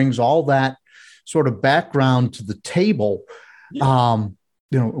then brings all that sort of background to the table, you know,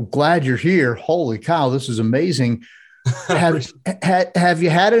 I'm glad you're here. Holy cow, this is amazing. Have you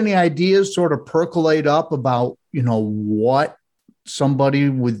had any ideas sort of percolate up about, you know, what somebody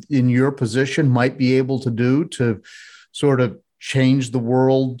within your position might be able to do to sort of change the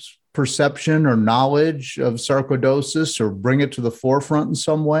world's perception or knowledge of sarcoidosis, or bring it to the forefront in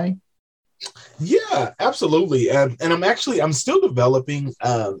some way? Yeah, absolutely. And I'm still developing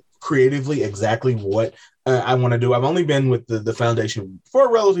creatively exactly what I want to do. I've only been with the foundation for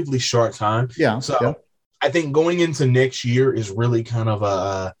a relatively short time. So I think going into next year is really kind of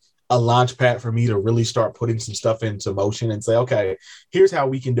a launch pad for me to really start putting some stuff into motion and say, okay, here's how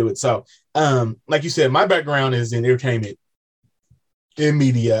we can do it. So like you said, my background is in entertainment, in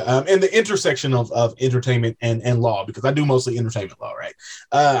media, and the intersection of entertainment and law, because I do mostly entertainment law, right?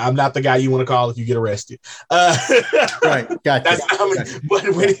 I'm not the guy you want to call if you get arrested. Right, gotcha.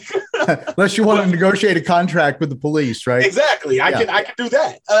 But when unless you want to negotiate a contract with the police, right? Exactly. I can do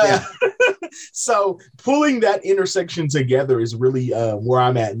that. So pulling that intersection together is really where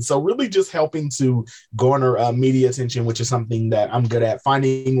I'm at. And so really just helping to garner media attention, which is something that I'm good at,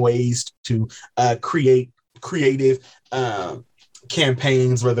 finding ways to create creative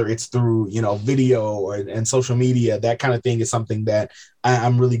campaigns, whether it's through, you know, video and social media, that kind of thing is something that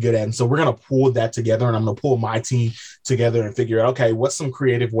I'm really good at. And so we're going to pull that together, and I'm going to pull my team together and figure out, okay, what's some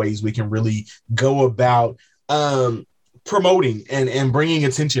creative ways we can really go about promoting and bringing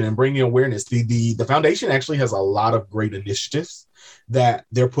attention and bringing awareness. The foundation actually has a lot of great initiatives that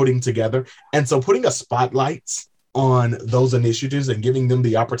they're putting together. And so putting a spotlight on those initiatives and giving them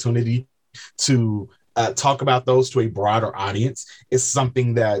the opportunity to talk about those to a broader audience is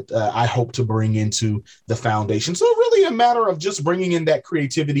something that I hope to bring into the foundation. So really a matter of just bringing in that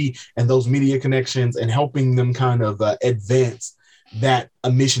creativity and those media connections and helping them kind of advance that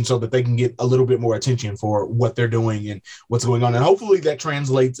mission so that they can get a little bit more attention for what they're doing and what's going on. And hopefully that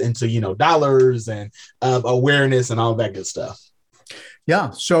translates into, you know, dollars and awareness and all that good stuff.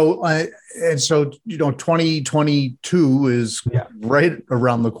 Yeah. So, you know, 2022 is right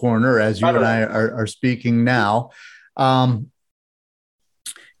around the corner as you and I are speaking now. I'd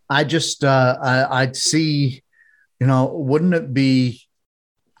see, you know, wouldn't it be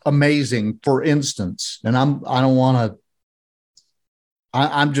amazing, for instance, and I'm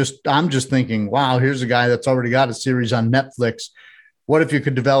just thinking, wow, here's a guy that's already got a series on Netflix. What if you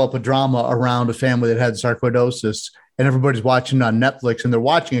could develop a drama around a family that had sarcoidosis, and everybody's watching on Netflix, and they're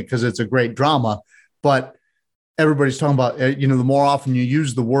watching it because it's a great drama, but everybody's talking about, the more often you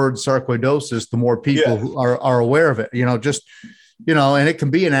use the word sarcoidosis, the more people who are aware of it, and it can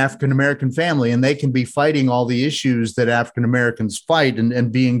be an African-American family, and they can be fighting all the issues that African-Americans fight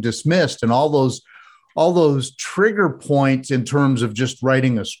and being dismissed, and all those trigger points in terms of just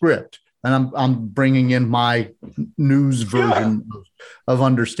writing a script. And I'm bringing in my news version of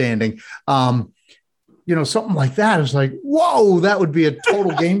understanding. Something like that is like, whoa, that would be a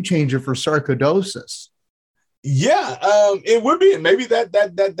total game changer for sarcoidosis. Yeah, it would be. Maybe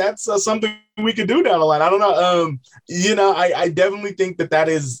that's something we could do down the line. I don't know. I definitely think that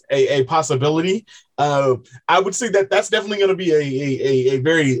is a possibility. I would say that's definitely going to be a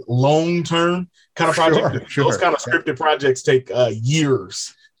very long-term kind of project. Sure. Those kind of scripted projects take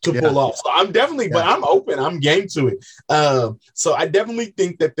years to pull off. So I'm definitely, but I'm open. I'm game to it. So I definitely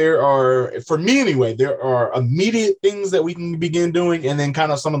think that there are, for me anyway, there are immediate things that we can begin doing, and then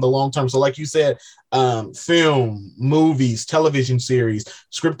kind of some of the long term. So like you said, film, movies, television series,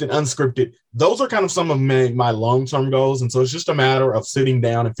 scripted, unscripted, those are kind of some of my long-term goals. And so it's just a matter of sitting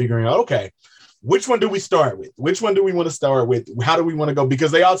down and figuring out, okay, which one do we start with? Which one do we want to start with? How do we want to go?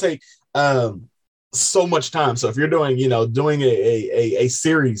 Because they all take so much time. So if you're doing a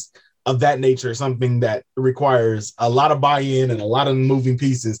series of that nature, something that requires a lot of buy-in and a lot of moving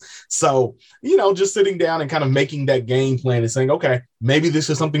pieces. So, just sitting down and kind of making that game plan and saying, okay, maybe this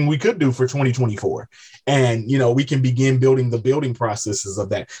is something we could do for 2024. And, we can begin building the building processes of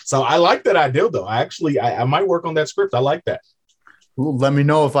that. So I like that idea though. I might work on that script. I like that. Well, let me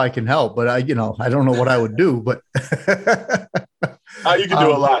know if I can help, but I don't know what I would do, but you can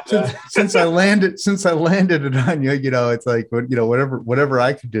do a lot. Since I landed it on you, it's like, whatever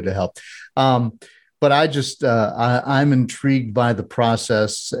I could do to help. But I just, I'm intrigued by the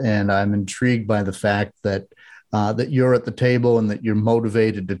process, and I'm intrigued by the fact that you're at the table and that you're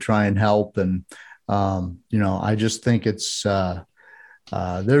motivated to try and help. And, I just think it's,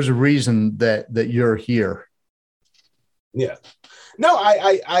 there's a reason that you're here. Yeah. No,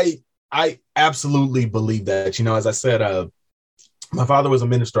 I absolutely believe that. As I said, my father was a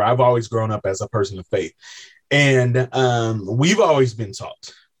minister. I've always grown up as a person of faith. And we've always been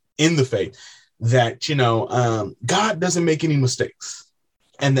taught in the faith that, God doesn't make any mistakes,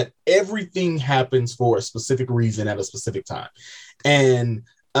 and that everything happens for a specific reason at a specific time. And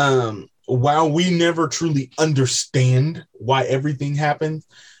while we never truly understand why everything happens,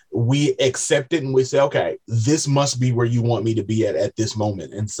 we accept it and we say, okay, this must be where you want me to be at this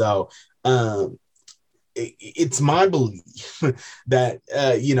moment. And so it's my belief that,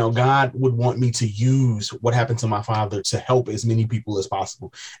 God would want me to use what happened to my father to help as many people as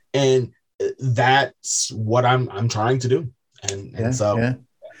possible. And that's what I'm trying to do. And so. Yeah.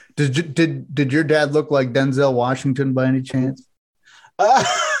 Did your dad look like Denzel Washington by any chance?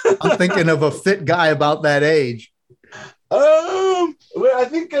 I'm thinking of a fit guy about that age. Well, I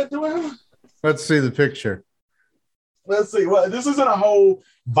think Let's see the picture. Let's see. Well, this isn't a whole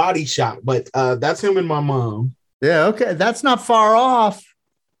body shot, but that's him and my mom. Yeah, okay. That's not far off.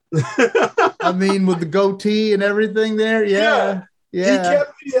 I mean, with the goatee and everything there. Yeah. He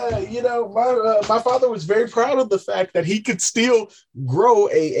kept me, my father was very proud of the fact that he could still grow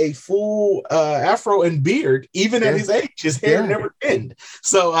a full afro and beard, even at his age. His hair never thinned.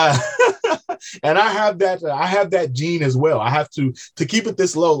 So, and I have that gene as well. I have to keep it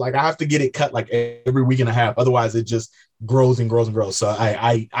this low. Like I have to get it cut like every week and a half. Otherwise it just grows and grows and grows. So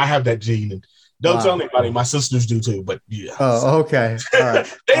I have that gene, and don't tell anybody. My sisters do too, but yeah. Oh, okay. All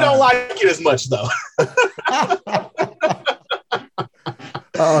right. They don't like it as much though.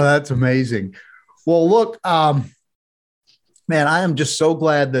 Oh, that's amazing. Well, look, man, I am just so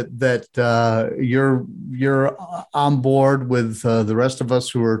glad that you're on board with the rest of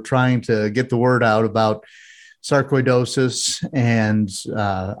us who are trying to get the word out about sarcoidosis, and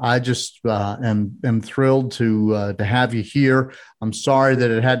I just am thrilled to have you here. I'm sorry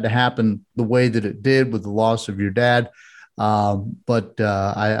that it had to happen the way that it did with the loss of your dad. But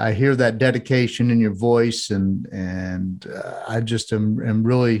I hear that dedication in your voice, and I just am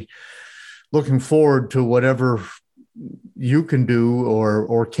really looking forward to whatever you can do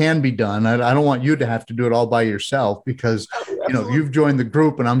or can be done. I don't want you to have to do it all by yourself, because you've joined the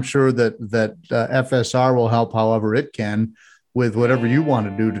group, and I'm sure that FSR will help however it can with whatever you want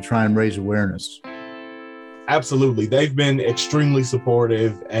to do to try and raise awareness. Absolutely. They've been extremely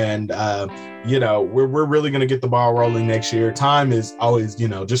supportive, and, we're really going to get the ball rolling next year. Time is always,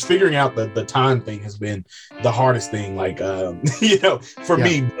 just figuring out the time thing has been the hardest thing, like, for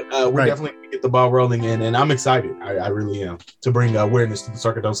me, we're definitely going to get the ball rolling, and I'm excited. I really am, to bring awareness to the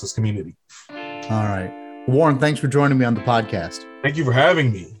sarcoidosis community. All right. Warren, thanks for joining me on the podcast. Thank you for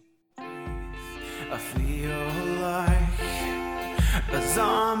having me. I feel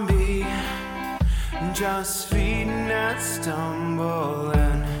zombie, just feeding and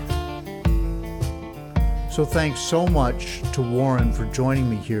stumbling. So thanks so much to Warren for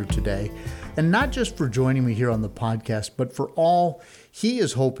joining me here today. And not just for joining me here on the podcast, but for all he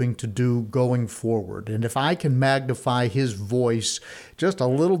is hoping to do going forward. And if I can magnify his voice just a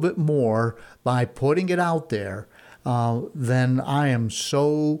little bit more by putting it out there, then I am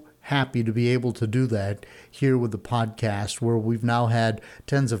so happy to be able to do that here with the podcast, where we've now had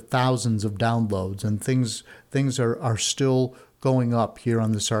tens of thousands of downloads, and things are still going up here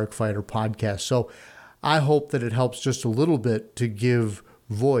on the Sark Fighter podcast. So I hope that it helps just a little bit to give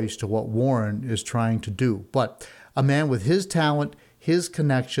voice to what Warren is trying to do. But a man with his talent, his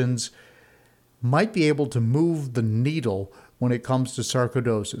connections, might be able to move the needle when it comes to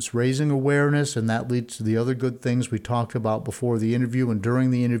sarcoidosis, raising awareness, and that leads to the other good things we talked about before the interview and during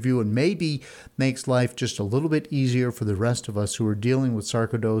the interview, and maybe makes life just a little bit easier for the rest of us who are dealing with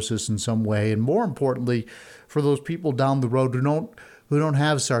sarcoidosis in some way, and more importantly, for those people down the road who don't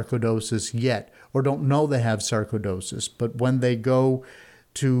have sarcoidosis yet, or don't know they have sarcoidosis, but when they go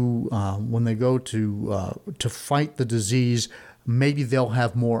to fight the disease, maybe they'll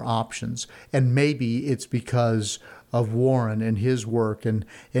have more options, and maybe it's because of Warren and his work and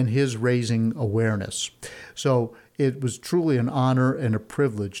his raising awareness. So it was truly an honor and a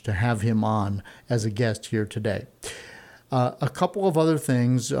privilege to have him on as a guest here today. A couple of other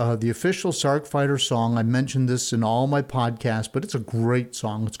things. The official Sark Fighter song, I mentioned this in all my podcasts, but it's a great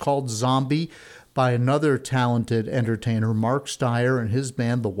song. It's called Zombie, by another talented entertainer, Mark Steyer, and his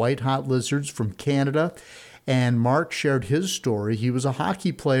band, the White Hot Lizards from Canada. And Mark shared his story. He was a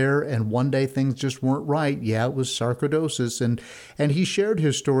hockey player, and one day things just weren't right. Yeah, it was sarcoidosis. And he shared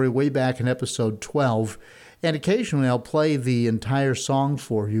his story way back in episode 12. And occasionally I'll play the entire song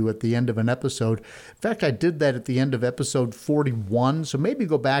for you at the end of an episode. In fact, I did that at the end of episode 41. So maybe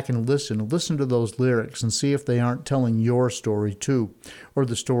go back and listen to those lyrics and see if they aren't telling your story too, or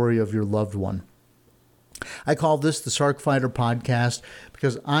the story of your loved one. I call this the Sark Fighter podcast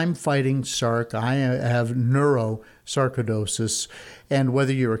because I'm fighting Sark. I have neurosarcoidosis. And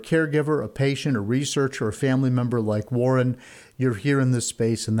whether you're a caregiver, a patient, a researcher, or a family member like Warren, you're here in this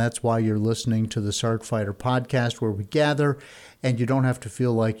space, and that's why you're listening to the Sark Fighter podcast, where we gather and you don't have to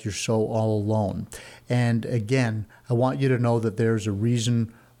feel like you're so all alone. And again, I want you to know that there's a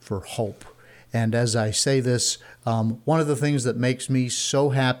reason for hope. And as I say this, one of the things that makes me so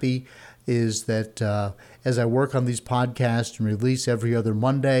happy is that as I work on these podcasts and release every other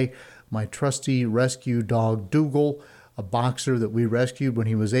Monday, my trusty rescue dog, Dougal, a boxer that we rescued when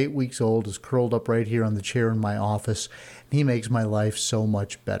he was 8 weeks old, is curled up right here on the chair in my office. And he makes my life so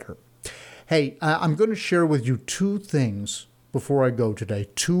much better. Hey, I'm going to share with you two things before I go today,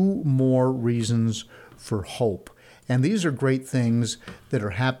 two more reasons for hope. And these are great things that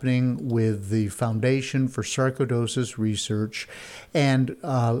are happening with the Foundation for Sarcoidosis Research. And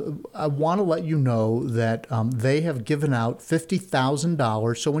I want to let you know that they have given out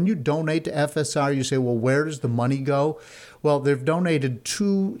 $50,000. So when you donate to FSR, you say, well, where does the money go? Well, they've donated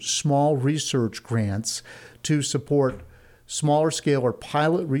 2 small research grants to support smaller scale or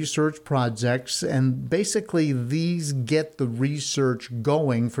pilot research projects. And basically, these get the research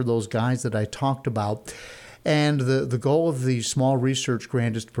going for those guys that I talked about. And the goal of the small research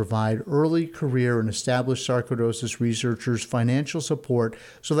grant is to provide early career and established sarcoidosis researchers financial support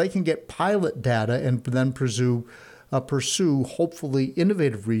so they can get pilot data and then pursue hopefully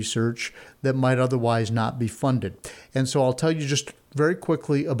innovative research that might otherwise not be funded. And so I'll tell you just very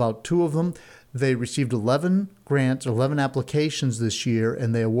quickly about 2 of them. They received 11 grants, 11 applications this year,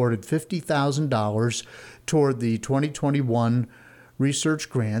 and they awarded $50,000 toward the 2021 research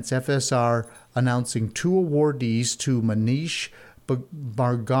grants. FSR announcing 2 awardees to Manish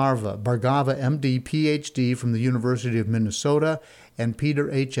Bhargava, MD, PhD from the University of Minnesota, and Peter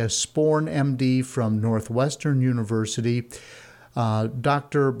H.S. Sporn, MD from Northwestern University.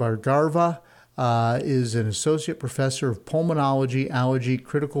 Dr. Bhargava is an associate professor of pulmonology, allergy,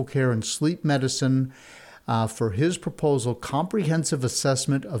 critical care, and sleep medicine for his proposal, Comprehensive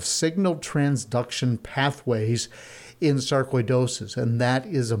Assessment of Signal Transduction Pathways in Sarcoidosis, and that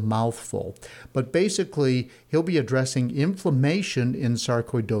is a mouthful. But basically, he'll be addressing inflammation in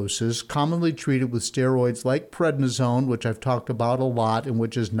sarcoidosis, commonly treated with steroids like prednisone, which I've talked about a lot and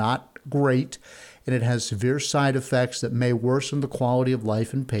which is not great, and it has severe side effects that may worsen the quality of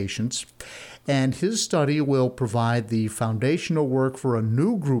life in patients. And his study will provide the foundational work for a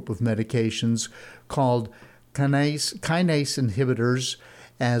new group of medications called kinase inhibitors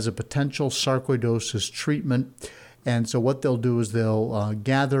as a potential sarcoidosis treatment. And so what they'll do is they'll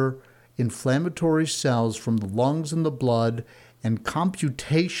gather inflammatory cells from the lungs and the blood and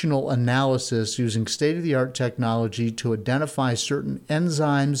computational analysis using state-of-the-art technology to identify certain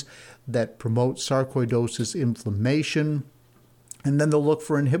enzymes that promote sarcoidosis inflammation. And then they'll look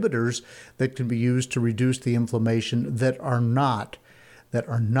for inhibitors that can be used to reduce the inflammation that are not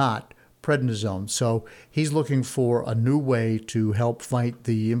prednisone. So he's looking for a new way to help fight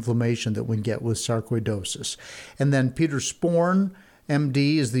the inflammation that we get with sarcoidosis. And then Peter Sporn,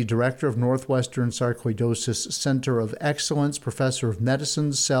 MD, is the director of Northwestern Sarcoidosis Center of Excellence, professor of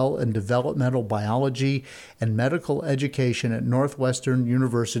medicine, cell and developmental biology, and medical education at Northwestern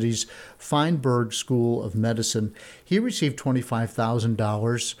University's Feinberg School of Medicine. He received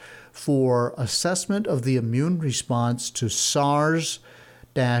 $25,000 for assessment of the immune response to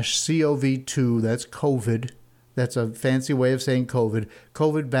SARS-CoV-2, that's COVID. That's a fancy way of saying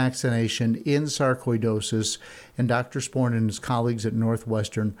COVID vaccination in sarcoidosis. And Dr. Sporn and his colleagues at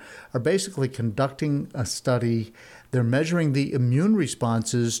Northwestern are basically conducting a study. They're measuring the immune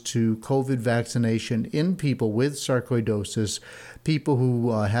responses to COVID vaccination in people with sarcoidosis, people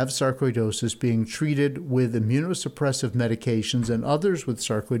who have sarcoidosis being treated with immunosuppressive medications, and others with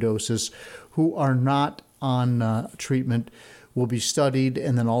sarcoidosis who are not on treatment will be studied,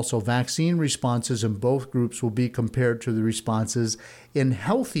 and then also vaccine responses in both groups will be compared to the responses in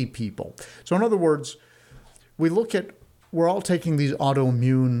healthy people. So in other words, we're all taking these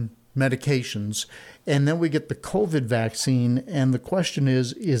autoimmune medications, and then we get the COVID vaccine, and the question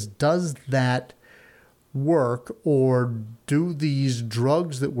is does that work, or do these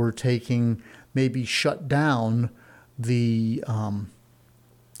drugs that we're taking maybe shut down the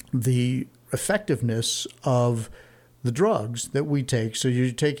effectiveness of the drugs that we take? So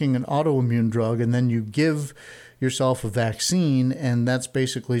you're taking an autoimmune drug and then you give yourself a vaccine, and that's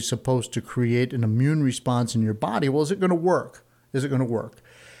basically supposed to create an immune response in your body. Well, is it going to work? Is it going to work?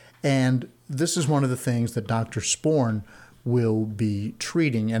 And this is one of the things that Dr. Sporn will be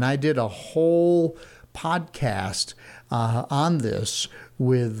treating. And I did a whole podcast on this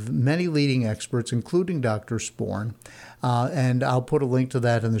with many leading experts, including Dr. Sporn, and I'll put a link to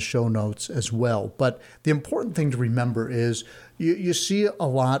that in the show notes as well. But the important thing to remember is you see a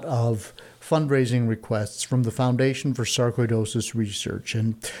lot of fundraising requests from the Foundation for Sarcoidosis Research,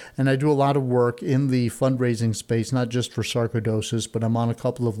 and I do a lot of work in the fundraising space, not just for sarcoidosis, but I'm on a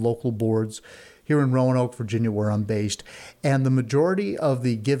couple of local boards here in Roanoke, Virginia, where I'm based. And the majority of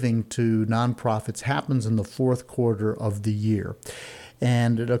the giving to nonprofits happens in the fourth quarter of the year.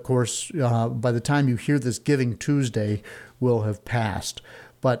 And of course, by the time you hear this, Giving Tuesday will have passed.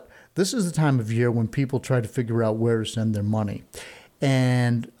 But this is the time of year when people try to figure out where to send their money.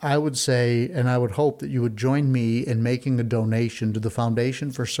 And I would say, and I would hope that you would join me in making a donation to the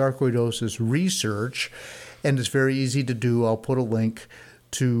Foundation for Sarcoidosis Research. And it's very easy to do. I'll put a link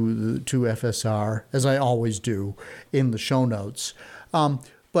to FSR, as I always do, in the show notes.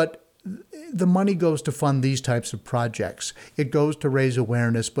 But the money goes to fund these types of projects. It goes to raise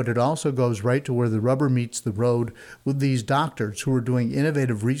awareness, but it also goes right to where the rubber meets the road with these doctors who are doing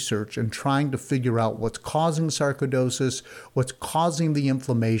innovative research and trying to figure out what's causing sarcoidosis, what's causing the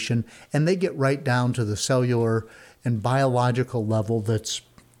inflammation, and they get right down to the cellular and biological level that's,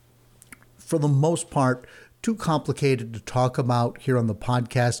 for the most part, too complicated to talk about here on the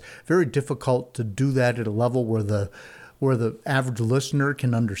podcast. Very difficult to do that at a level where the average listener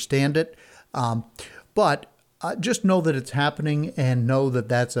can understand it. But just know that it's happening, and know that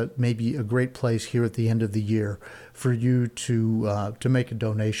that's maybe a great place here at the end of the year for you to make a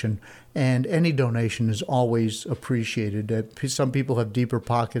donation. And any donation is always appreciated. Some people have deeper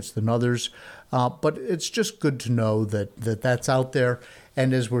pockets than others, but it's just good to know that that's out there.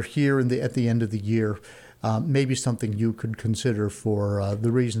 And as we're here at the end of the year, maybe something you could consider for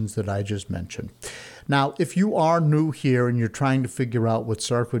the reasons that I just mentioned. Now, if you are new here and you're trying to figure out what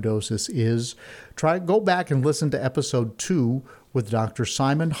sarcoidosis is, go back and listen to episode 2 with Dr.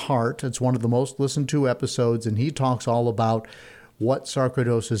 Simon Hart. It's one of the most listened to episodes, and he talks all about what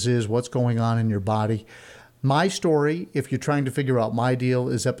sarcoidosis is, what's going on in your body. My story, if you're trying to figure out my deal,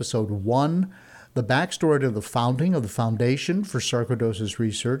 is episode 1. The backstory to the founding of the Foundation for Sarcoidosis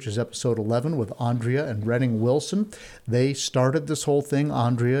Research is episode 11 with Andrea and Redding Wilson. They started this whole thing.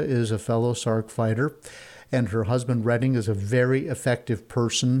 Andrea is a fellow sarc fighter, and her husband Redding is a very effective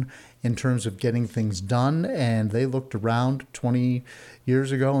person in terms of getting things done. And they looked around 20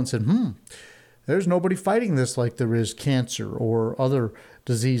 years ago and said, there's nobody fighting this like there is cancer or other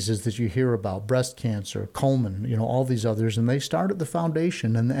diseases that you hear about, breast cancer, Coleman, all these others. And they started the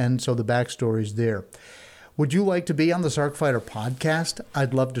foundation, and so the backstory is there. Would you like to be on the Sarc Fighter podcast?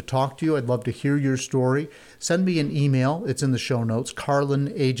 I'd love to talk to you. I'd love to hear your story. Send me an email. It's in the show notes,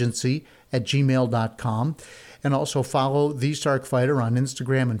 carlinagency@gmail.com. And also follow The Sark Fighter on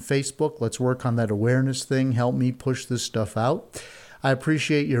Instagram and Facebook. Let's work on that awareness thing. Help me push this stuff out. I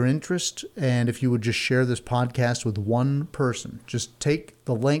appreciate your interest. And if you would just share this podcast with one person, just take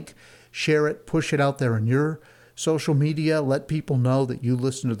the link, share it, push it out there in your social media. Let people know that you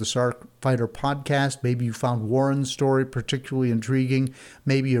listen to the Sark Fighter podcast. Maybe you found Warren's story particularly intriguing.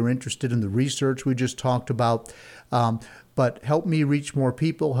 Maybe you're interested in the research we just talked about. But help me reach more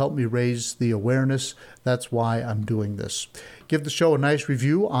people. Help me raise the awareness. That's why I'm doing this. Give the show a nice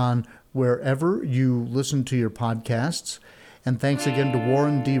review on wherever you listen to your podcasts. And thanks again to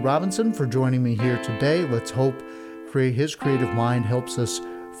Warren D. Robinson for joining me here today. Let's hope his creative mind helps us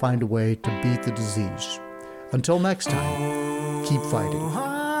find a way to beat the disease. Until next time, keep fighting.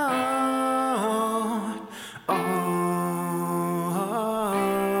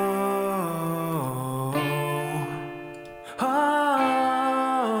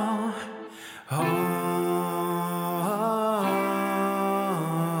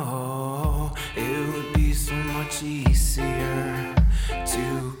 It would be so much easier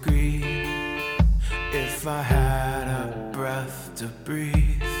to grieve if I had a breath to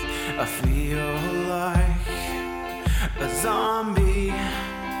breathe. I feel like a zombie,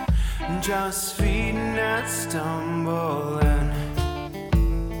 just feeding and stumbling.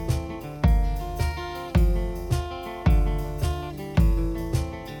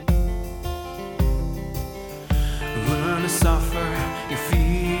 Learn to suffer, you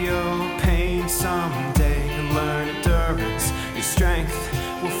feel pain someday. Learn endurance, your strength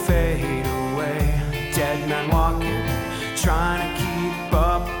will fade away. Dead man walking, trying to keep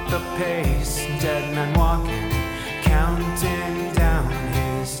up the pace. Dead man walking, counting down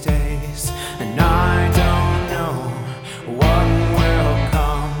his days. And I don't know what will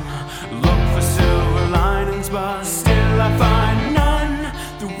come. Look for silver linings, but still I find none.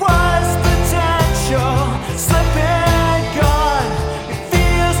 There was potential slipping gone. It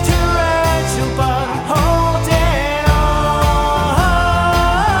feels torrential, but I'm holding on.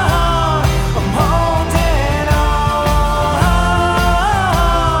 I'm holding on.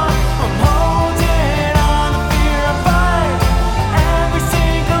 I'm holding on. The fear I fight every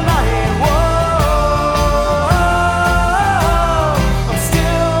single night. Whoa, I'm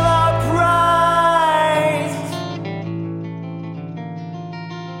still upright.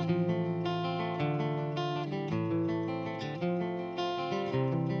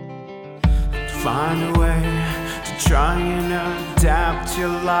 Find a way to try and adapt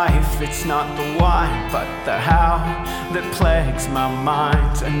your life. It's not the why, but the how that plagues my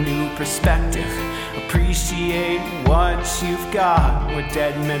mind. A new perspective, appreciate what you've got. We're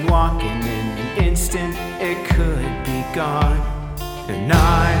dead men walking, in an instant it could be gone. And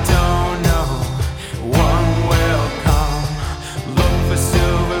I don't know what will come. Look for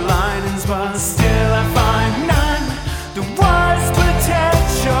silver linings, but still I find none. There was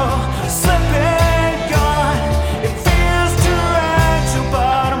potential slipping gone. It feels torrential,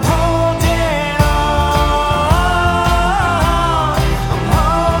 but I'm holding on. I'm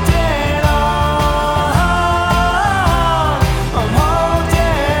holding on. I'm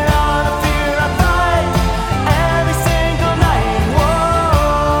holding on. The fear I fight every single night. Whoa,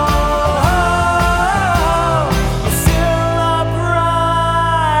 I'm still upright.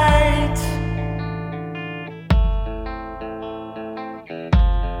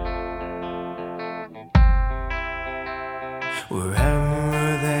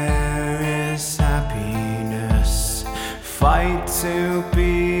 Wherever there is happiness, fight to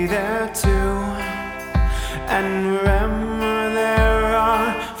be there too. And wherever there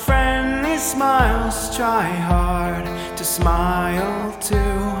are friendly smiles, try hard to smile too.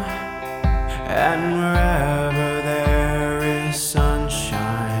 And wherever there is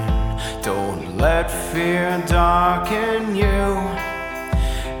sunshine, don't let fear darken you.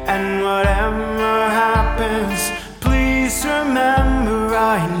 And whatever happens, please remember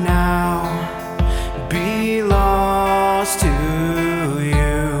right now belongs to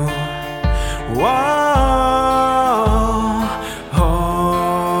you. Whoa, oh,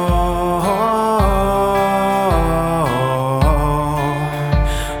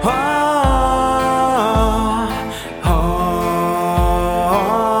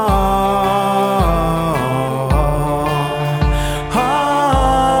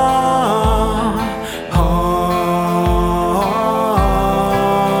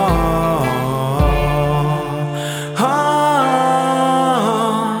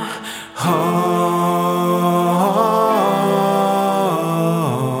 oh,